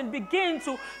properly trained, begin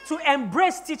to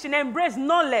embrace teaching, embrace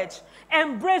knowledge,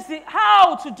 embrace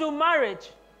how to do marriage.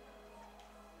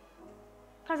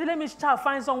 Can't say, let me start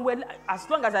find somewhere as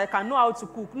long as I can know how to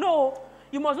cook. No,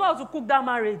 you must know how to cook that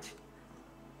marriage.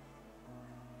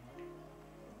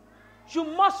 You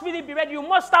must really be ready. You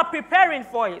must start preparing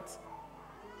for it.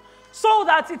 So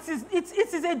that it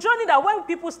is a journey that when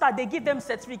people start, they give them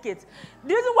certificates.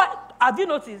 The reason why, have you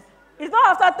noticed? It's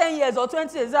not after 10 years or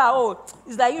 20 years,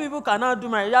 it's like you people cannot do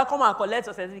marriage. You come and collect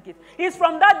your certificate. It's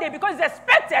from that day, because it's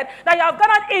expected that you have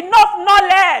gathered enough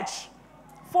knowledge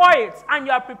for it, and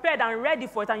you are prepared and ready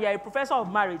for it, and you are a professor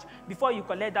of marriage before you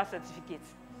collect that certificate.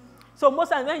 So most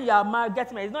times when you are married,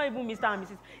 getting married, it's not even Mr. and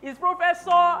Mrs. It's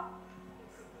Professor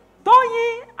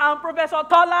Tony and Professor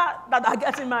Tola that are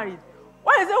getting married.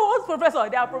 Why is it who's professor?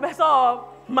 They are professor of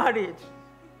marriage.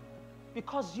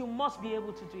 Because you must be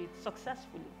able to do it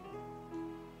successfully.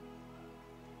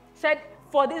 Said,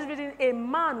 for this reason, a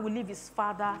man will leave his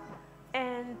father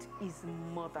and his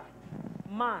mother.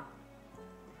 Man.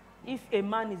 If a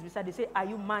man is beside, they say, are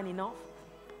you man enough?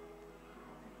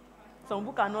 Some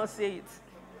people cannot say it.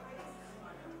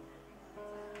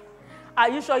 Are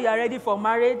you sure you are ready for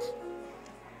marriage?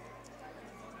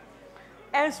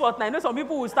 Henceforth, I know some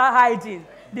people will start hiding.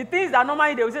 The things that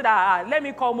normally they will say that, let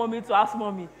me call mommy to ask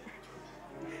mommy.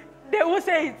 They will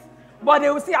say it, but they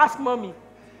will still ask mommy.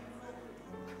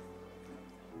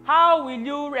 How will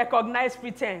you recognize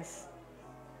pretense?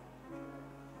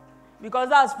 Because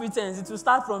that's pretense. It will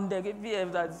start from the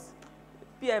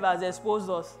PF has exposed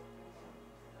us.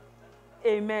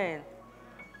 Amen.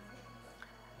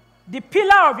 The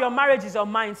pillar of your marriage is your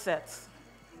mindset.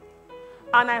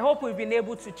 And I hope we've been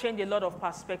able to change a lot of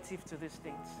perspective to these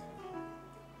things.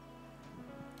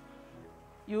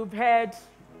 You've heard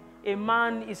a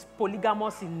man is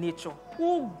polygamous in nature.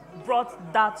 Who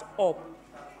brought that up?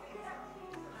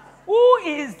 Who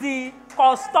is the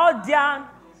custodian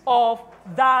of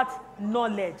that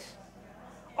knowledge?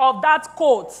 Of that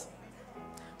quote?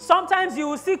 Sometimes you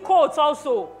will see quotes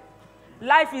also.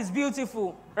 Life is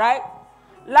beautiful, right?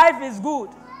 Life is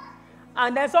good.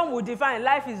 And then some will define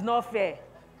life is not fair.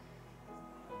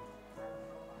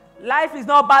 Life is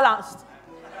not balanced.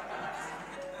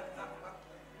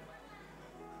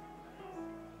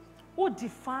 Who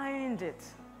defined it?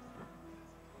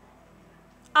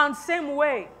 And same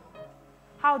way,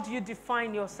 how do you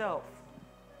define yourself?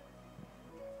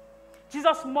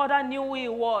 Jesus' mother knew who he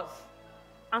was.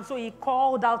 And so he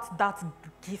called out that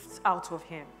gift out of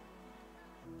him.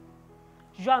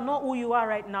 You are not who you are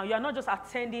right now. You are not just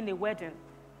attending a wedding.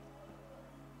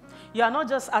 You are not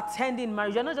just attending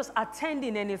marriage. You are not just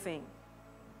attending anything.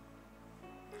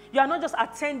 You are not just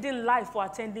attending life for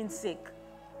attending sake.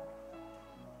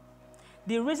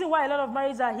 The reason why a lot of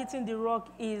marriages are hitting the rock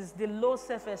is the low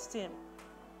self-esteem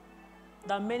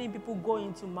that many people go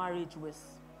into marriage with.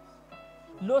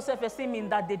 Low self-esteem means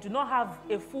that they do not have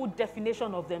a full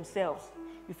definition of themselves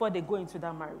before they go into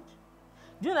that marriage.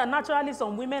 Do you know that naturally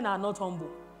some women are not humble?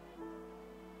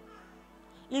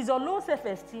 Is your low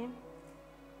self-esteem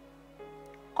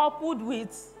coupled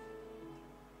with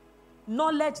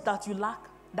knowledge that you lack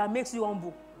that makes you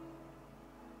humble?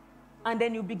 And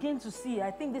then you begin to see, I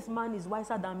think this man is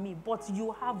wiser than me, but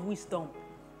you have wisdom.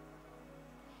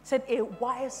 Said a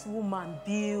wise woman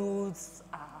builds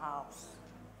a house.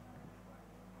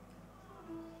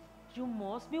 You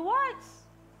must be wise.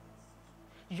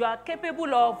 You are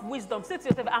capable of wisdom. Say to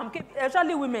yourself,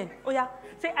 especially women. Oh yeah.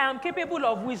 Say, I am capable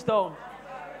of wisdom.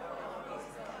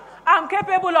 I'm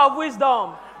capable of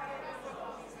wisdom.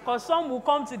 Because some will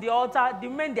come to the altar, the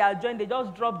men they are joined, they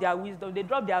just drop their wisdom, they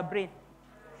drop their brain.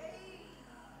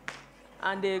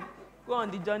 And they go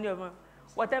on the journey of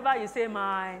whatever you say,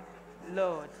 my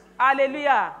Lord.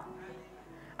 Hallelujah.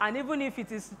 And even if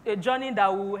it is a journey that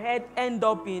will end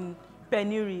up in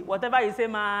penury, whatever you say,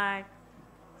 my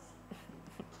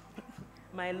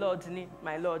Lord,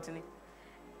 my Lord.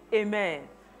 Amen.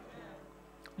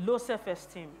 Low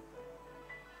self-esteem.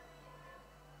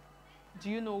 Do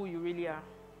you know who you really are?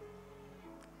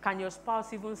 Can your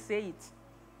spouse even say it?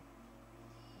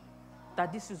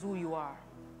 That this is who you are.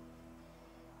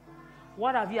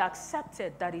 What have you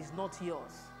accepted that is not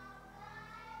yours?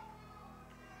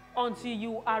 Until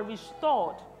you are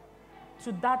restored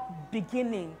to that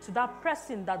beginning, to that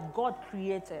person that God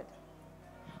created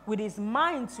with his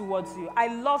mind towards you. I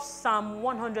love Psalm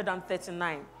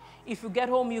 139. If you get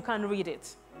home, you can read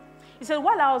it. He said,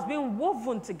 while I was being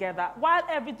woven together, while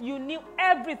you knew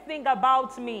everything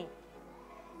about me,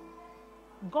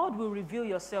 God will reveal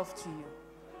yourself to you.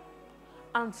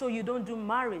 And so you don't do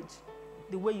marriage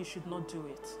the way you should not do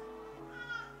it.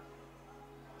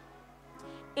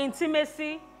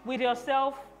 Intimacy with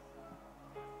yourself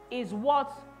is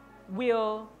what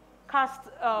will cast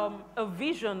a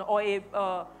vision or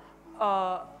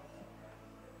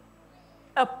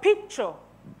a picture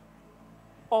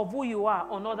of who you are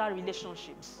on other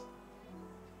relationships.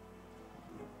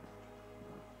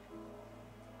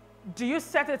 Do you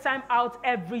set a time out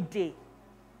every day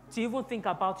to even think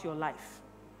about your life?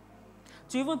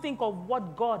 To even think of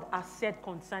what God has said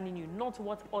concerning you, not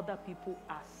what other people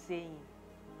are saying.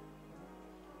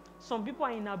 Some people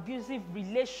are in abusive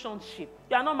relationship.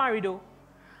 They are not married though.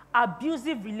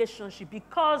 Abusive relationship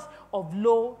because of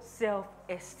low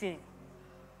self-esteem.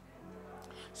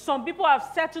 Some people have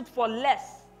settled for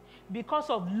less because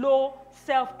of low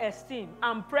self-esteem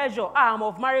and pressure. I'm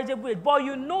of marriageable age. But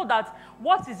you know that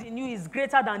what is in you is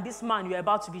greater than this man you're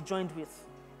about to be joined with.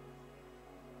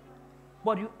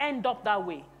 But you end up that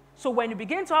way. So when you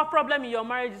begin to have problem in your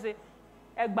marriage, you say,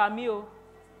 Egba mi o.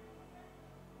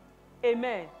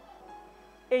 Amen.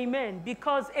 Amen.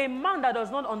 Because a man that does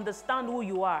not understand who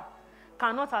you are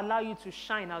cannot allow you to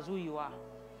shine as who you are.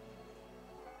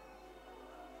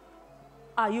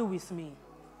 Are you with me?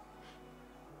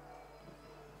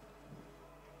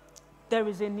 There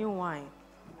is a new wine.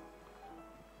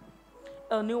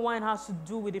 A new wine has to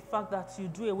do with the fact that you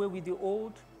do away with the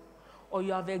old, or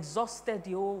you have exhausted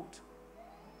the old.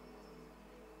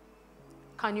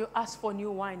 Can you ask for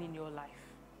new wine in your life?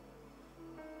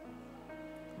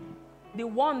 The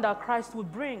one that Christ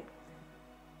would bring.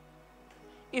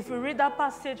 If we read that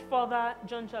passage further,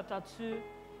 John chapter 2,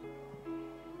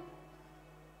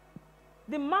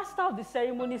 the master of the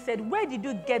ceremony said, where did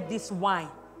you get this wine?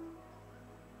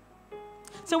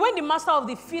 So when the master of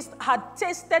the feast had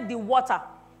tasted the water,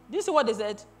 do you see what they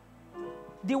said?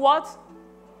 The what?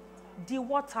 The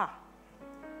water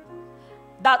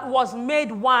that was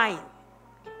made wine,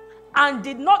 and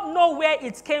did not know where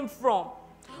it came from.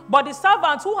 But the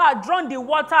servant who had drawn the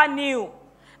water knew.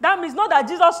 That means not that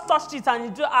Jesus touched it and he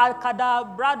drew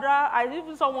Kadabradra. I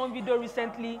even saw one video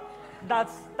recently that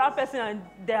person and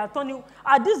they are turning.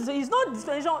 This is not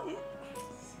dispensation.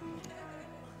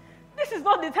 This is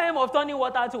not the time of turning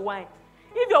water to wine.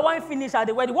 If your wine finished at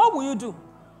the wedding, what will you do?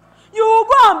 You will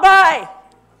go and buy.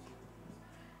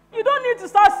 You don't need to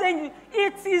start saying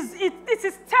it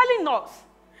is telling us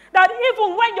that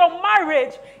even when your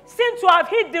marriage seems to have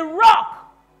hit the rock,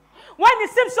 when it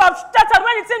seems to have shattered,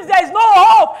 when it seems there is no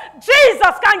hope,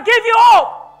 Jesus can give you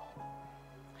hope.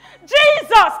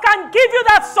 Jesus can give you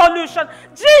that solution.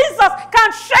 Jesus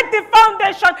can shake the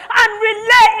foundation and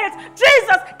relay it.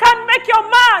 Jesus can make your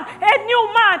man a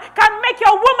new man, can make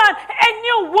your woman a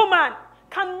new woman,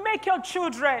 can make your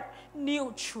children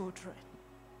new children.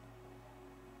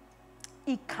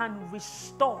 It can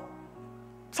restore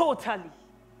totally.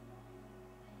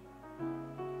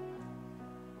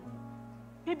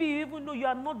 maybe you even know you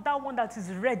are not that one that is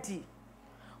ready.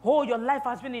 Oh, your life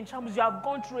has been in shambles. You have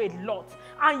gone through a lot.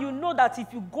 And you know that if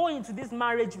you go into this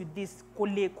marriage with this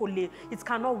kole, it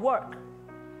cannot work.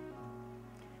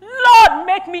 Lord,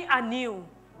 make me anew.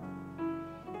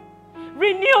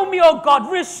 Renew me, oh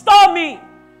God. Restore me.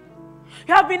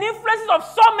 You have been influenced of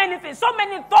so many things, so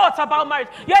many thoughts about marriage.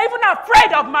 You're even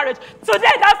afraid of marriage.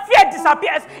 Today, that fear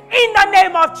disappears in the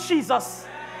name of Jesus.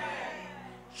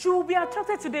 You will be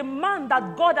attracted to the man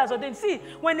that God has ordained. See,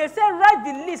 when they say write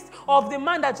the list of the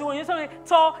man that you want, you say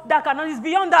tall, dark, and it's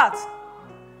beyond that.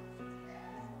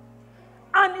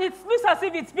 And it looks as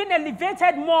if it's been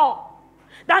elevated more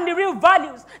than the real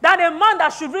values, than a man that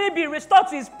should really be restored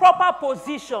to his proper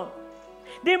position.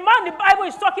 The man the Bible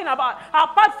is talking about,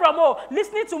 apart from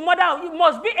listening to mother, it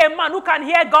must be a man who can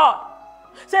hear God.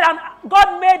 Said, and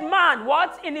God made man,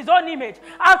 what? In his own image,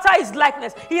 after his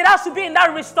likeness. He has to be in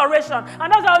that restoration.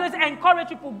 And that's why I always encourage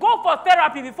people, go for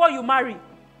therapy before you marry.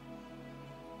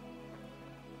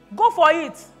 Go for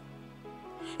it.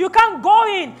 You can't go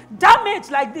in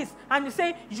damaged like this and you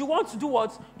say you want to do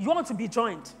what? You want to be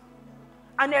joined.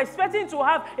 And you're expecting to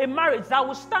have a marriage that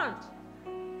will stand.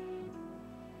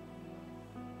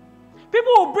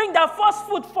 People will bring their first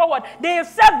foot forward. They have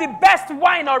served the best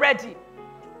wine already.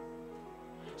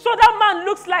 So that man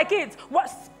looks like it.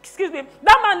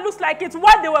 That man looks like it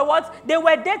while they were what? They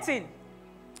were dating.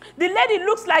 The lady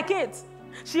looks like it.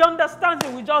 She understands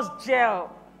it with just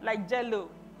gel, like jello.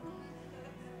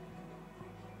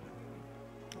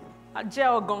 A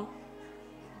gel gone.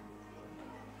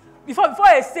 Before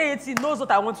I say it, he knows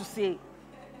what I want to say.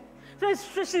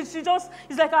 So she just,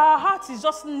 it's like our heart is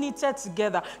just knitted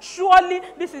together. Surely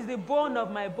this is the bone of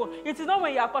my bone. It is not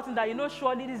when you are cutting that,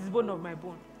 surely this is the bone of my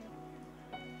bone.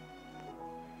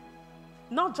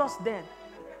 Not just then.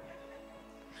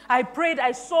 I prayed,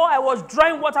 I saw I was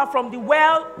drawing water from the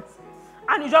well,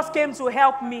 and you just came to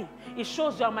help me. It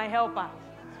shows you are my helper.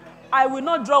 I will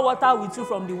not draw water with you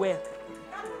from the well.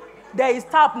 There is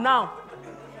tap now.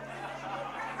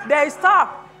 There is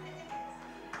tap.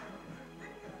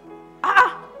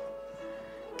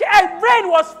 My brain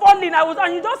was falling.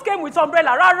 And you just came with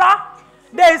umbrella. Rara.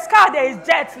 There is car, there is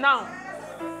jet now.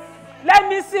 Let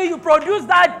me see you produce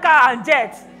that car and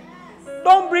jet.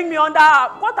 Don't bring me under.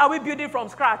 What are we building from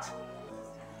scratch?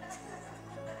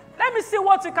 Let me see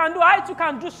what you can do. I too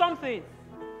can do something.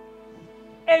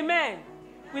 Amen.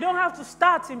 We don't have to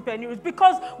start in pennies,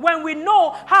 because when we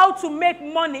know how to make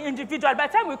money individually, by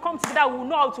the time we come together, we will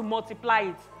know how to multiply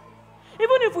it.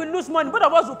 Even if we lose money, both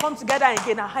of us will come together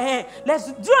again. Do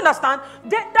you understand?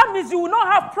 That means you will not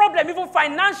have problem even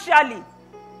financially.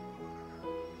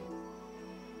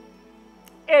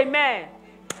 Amen.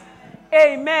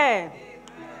 Amen.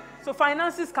 So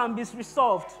finances can be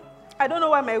resolved. I don't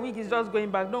know why my wig is just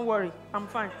going back. Don't worry. I'm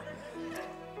fine.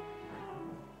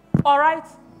 All right?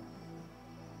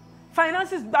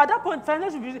 Finances, at that point,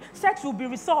 sex will be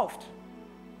resolved.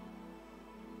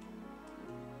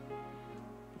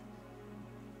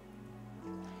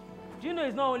 Do you know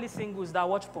it's not only singles that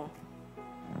watch porn?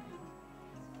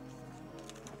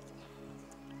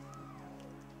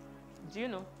 Do you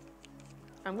know?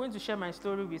 I'm going to share my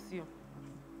story with you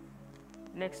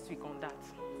next week on that.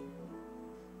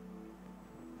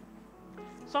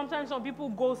 Sometimes some people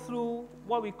go through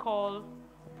what we call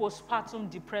postpartum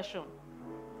depression.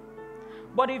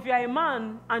 But if you're a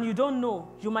man and you don't know,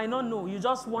 you might not know. You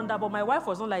just wonder, but my wife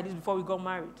was not like this before we got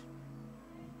married.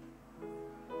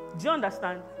 Do you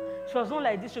understand? She was not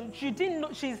like this. She didn't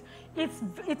know.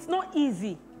 It's not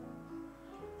easy.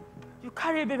 You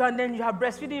carry a baby and then you are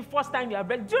breastfeeding. First time you are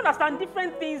breastfeeding. Do you understand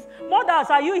different things? Mothers,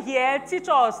 are you here? Teach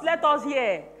us. Let us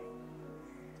hear.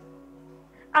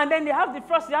 And then they have the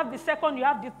first, you have the second, you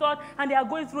have the third, and they are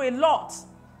going through a lot.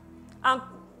 And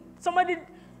somebody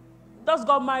just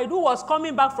got married who was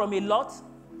coming back from a lot,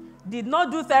 did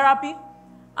not do therapy,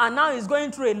 and now is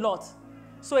going through a lot.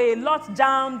 So a lot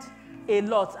jammed a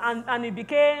lot, and it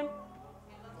became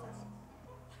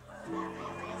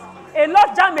a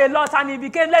lot jammed a lot, and it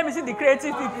became, let me see the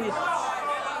creative people.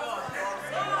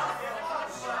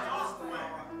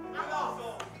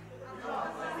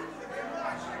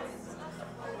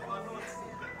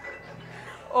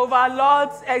 Over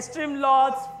lots, extreme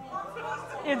lots,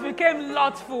 it became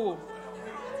lotful.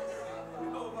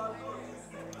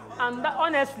 And that,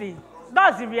 honestly,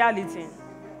 that's the reality.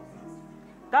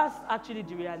 That's actually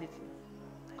the reality.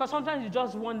 Because sometimes you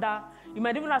just wonder, you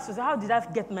might even ask yourself, how did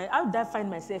I find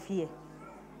myself here?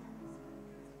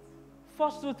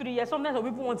 First 2-3 years, sometimes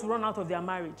people want to run out of their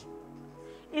marriage.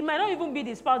 It might not even be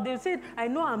the spouse. They'll say, I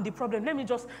know I'm the problem.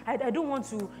 I don't want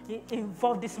to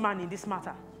involve this man in this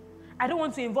matter. I don't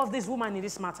want to involve this woman in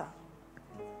this matter.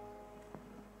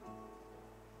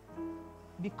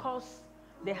 because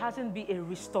there hasn't been a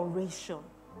restoration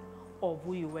of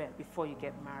who you were before you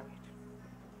get married.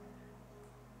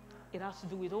 It has to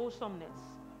do with wholesomeness.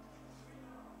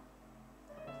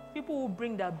 People will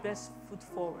bring their best foot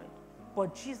forward,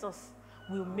 but Jesus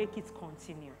will make it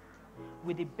continue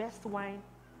with the best wine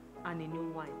and a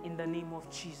new wine in the name of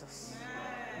Jesus.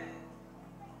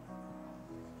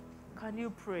 Can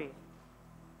you pray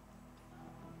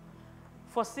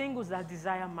for singles that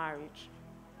desire marriage?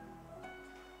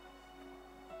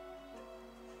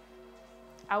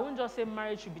 I won't just say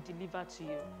marriage should be delivered to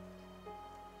you.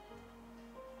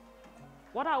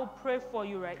 What I will pray for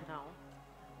you right now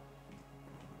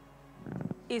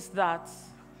is that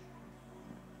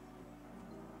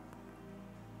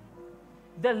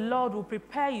the Lord will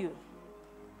prepare you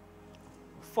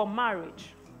for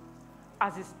marriage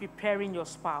as He's preparing your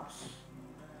spouse.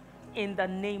 In the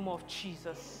name of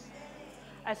Jesus.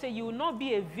 I say you will not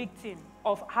be a victim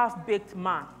of half-baked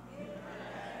man.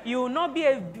 You will not be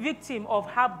a victim of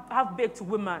half-baked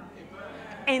women.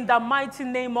 In the mighty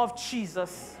name of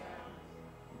Jesus.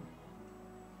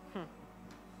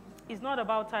 It's not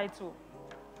about title.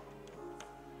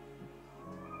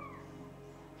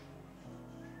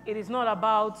 It is not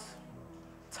about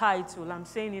title. I'm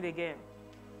saying it again.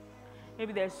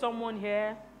 Maybe there's someone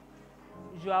here,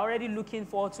 you are already looking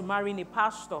forward to marrying a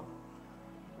pastor.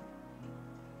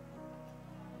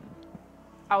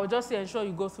 I would just say ensure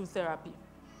you go through therapy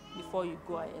before you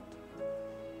go ahead.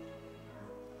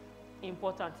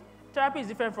 Important. Therapy is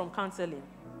different from counseling.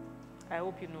 I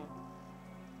hope you know.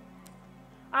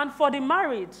 And for the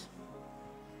married,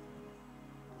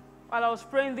 while I was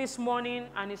praying this morning,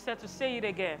 and He said to say it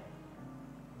again,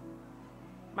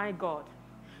 my God,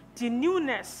 the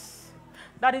newness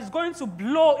that is going to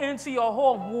blow into your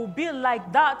home will be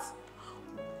like that,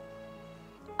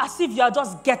 as if you are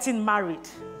just getting married.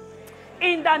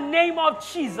 In the name of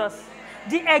Jesus,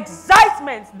 the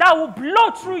excitement that will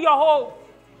blow through your home,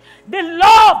 the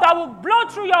love that will blow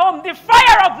through your home, the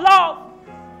fire of love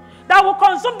that will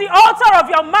consume the altar of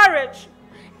your marriage,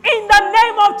 in the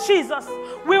name of Jesus,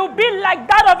 will be like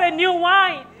that of a new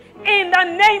wine. In the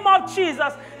name of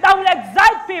Jesus, that will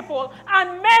excite people,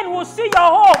 and men will see your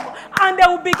home and they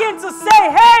will begin to say,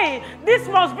 hey, this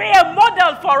must be a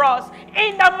model for us.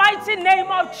 In the mighty name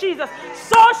of Jesus,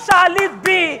 so shall it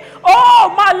be.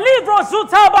 Oh, my libro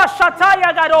zutaba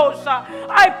shataya gadosha.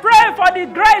 I pray for the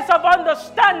grace of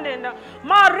understanding.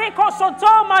 Mariko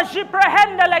sotoma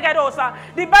jiprehende legadosa.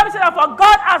 The Bible says that for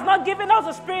God has not given us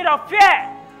a spirit of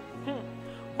fear,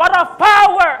 but of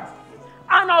power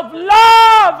and of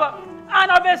love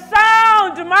and of a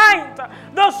sound mind.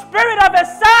 The spirit of a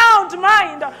sound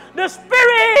mind, the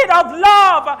spirit of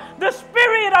love, the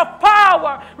spirit of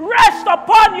power rest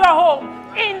upon your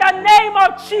home in the name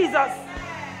of Jesus.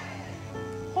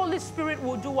 Holy Spirit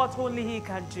will do what only He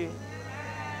can do.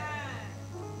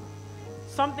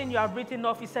 Something you have written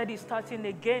off, He said He's starting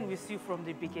again with you from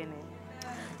the beginning.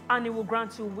 And He will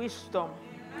grant you wisdom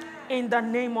in the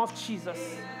name of Jesus.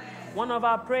 One of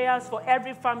our prayers for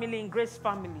every family in Grace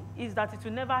Family is that it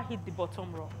will never hit the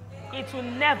bottom rung. It will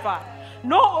never.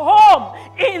 No home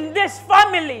in this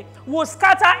family will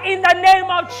scatter in the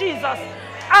name of Jesus.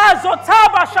 As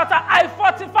Otaba Shata, I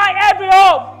fortify every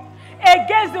home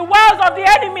against the wiles of the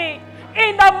enemy.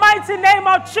 In the mighty name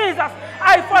of Jesus,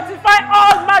 I fortify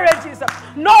all marriages.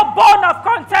 No bone of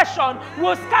contention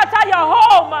will scatter your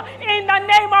home in the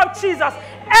name of Jesus.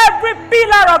 Every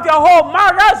pillar of your home,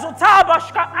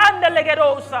 Marazutabashka and the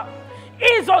Legedosa,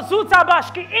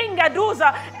 Izozutabashki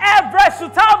Ingaduza, every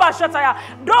Sutabashataya,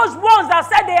 those ones that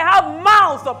said they have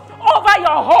mouths over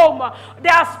your home, they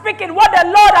are speaking what the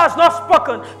Lord has not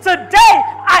spoken. Today,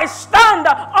 I stand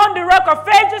on the rock of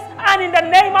ages and in the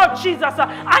name of Jesus,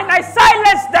 and I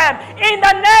silence them in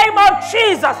the name of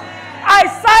Jesus. I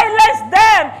silence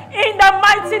them in the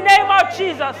mighty name of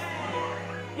Jesus.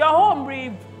 Your home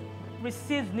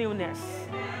receives newness.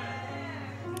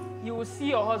 You will see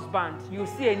your husband, you will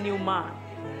see a new man.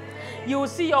 You will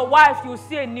see your wife, you will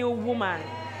see a new woman.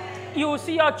 You will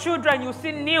see your children, you will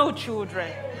see new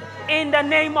children. In the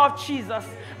name of Jesus,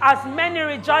 as many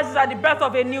rejoices at the birth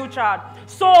of a new child,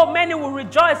 so many will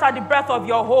rejoice at the birth of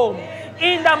your home.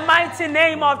 In the mighty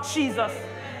name of Jesus.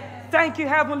 Thank you,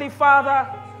 Heavenly Father.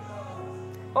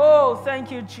 Oh, thank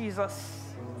you,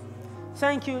 Jesus.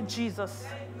 Thank you, Jesus.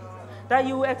 That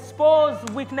you expose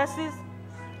weaknesses,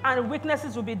 and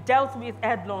weaknesses will be dealt with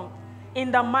headlong.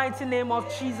 In the mighty name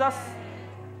of Jesus,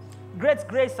 great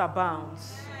grace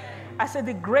abounds. I said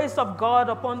the grace of God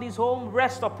upon this home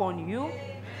rest upon you.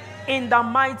 In the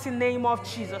mighty name of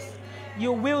Jesus,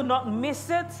 you will not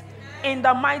miss it. In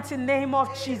the mighty name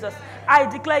of Jesus, I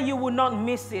declare you will not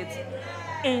miss it.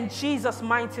 In Jesus'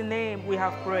 mighty name we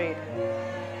have prayed.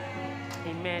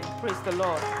 Amen. Praise the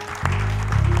Lord.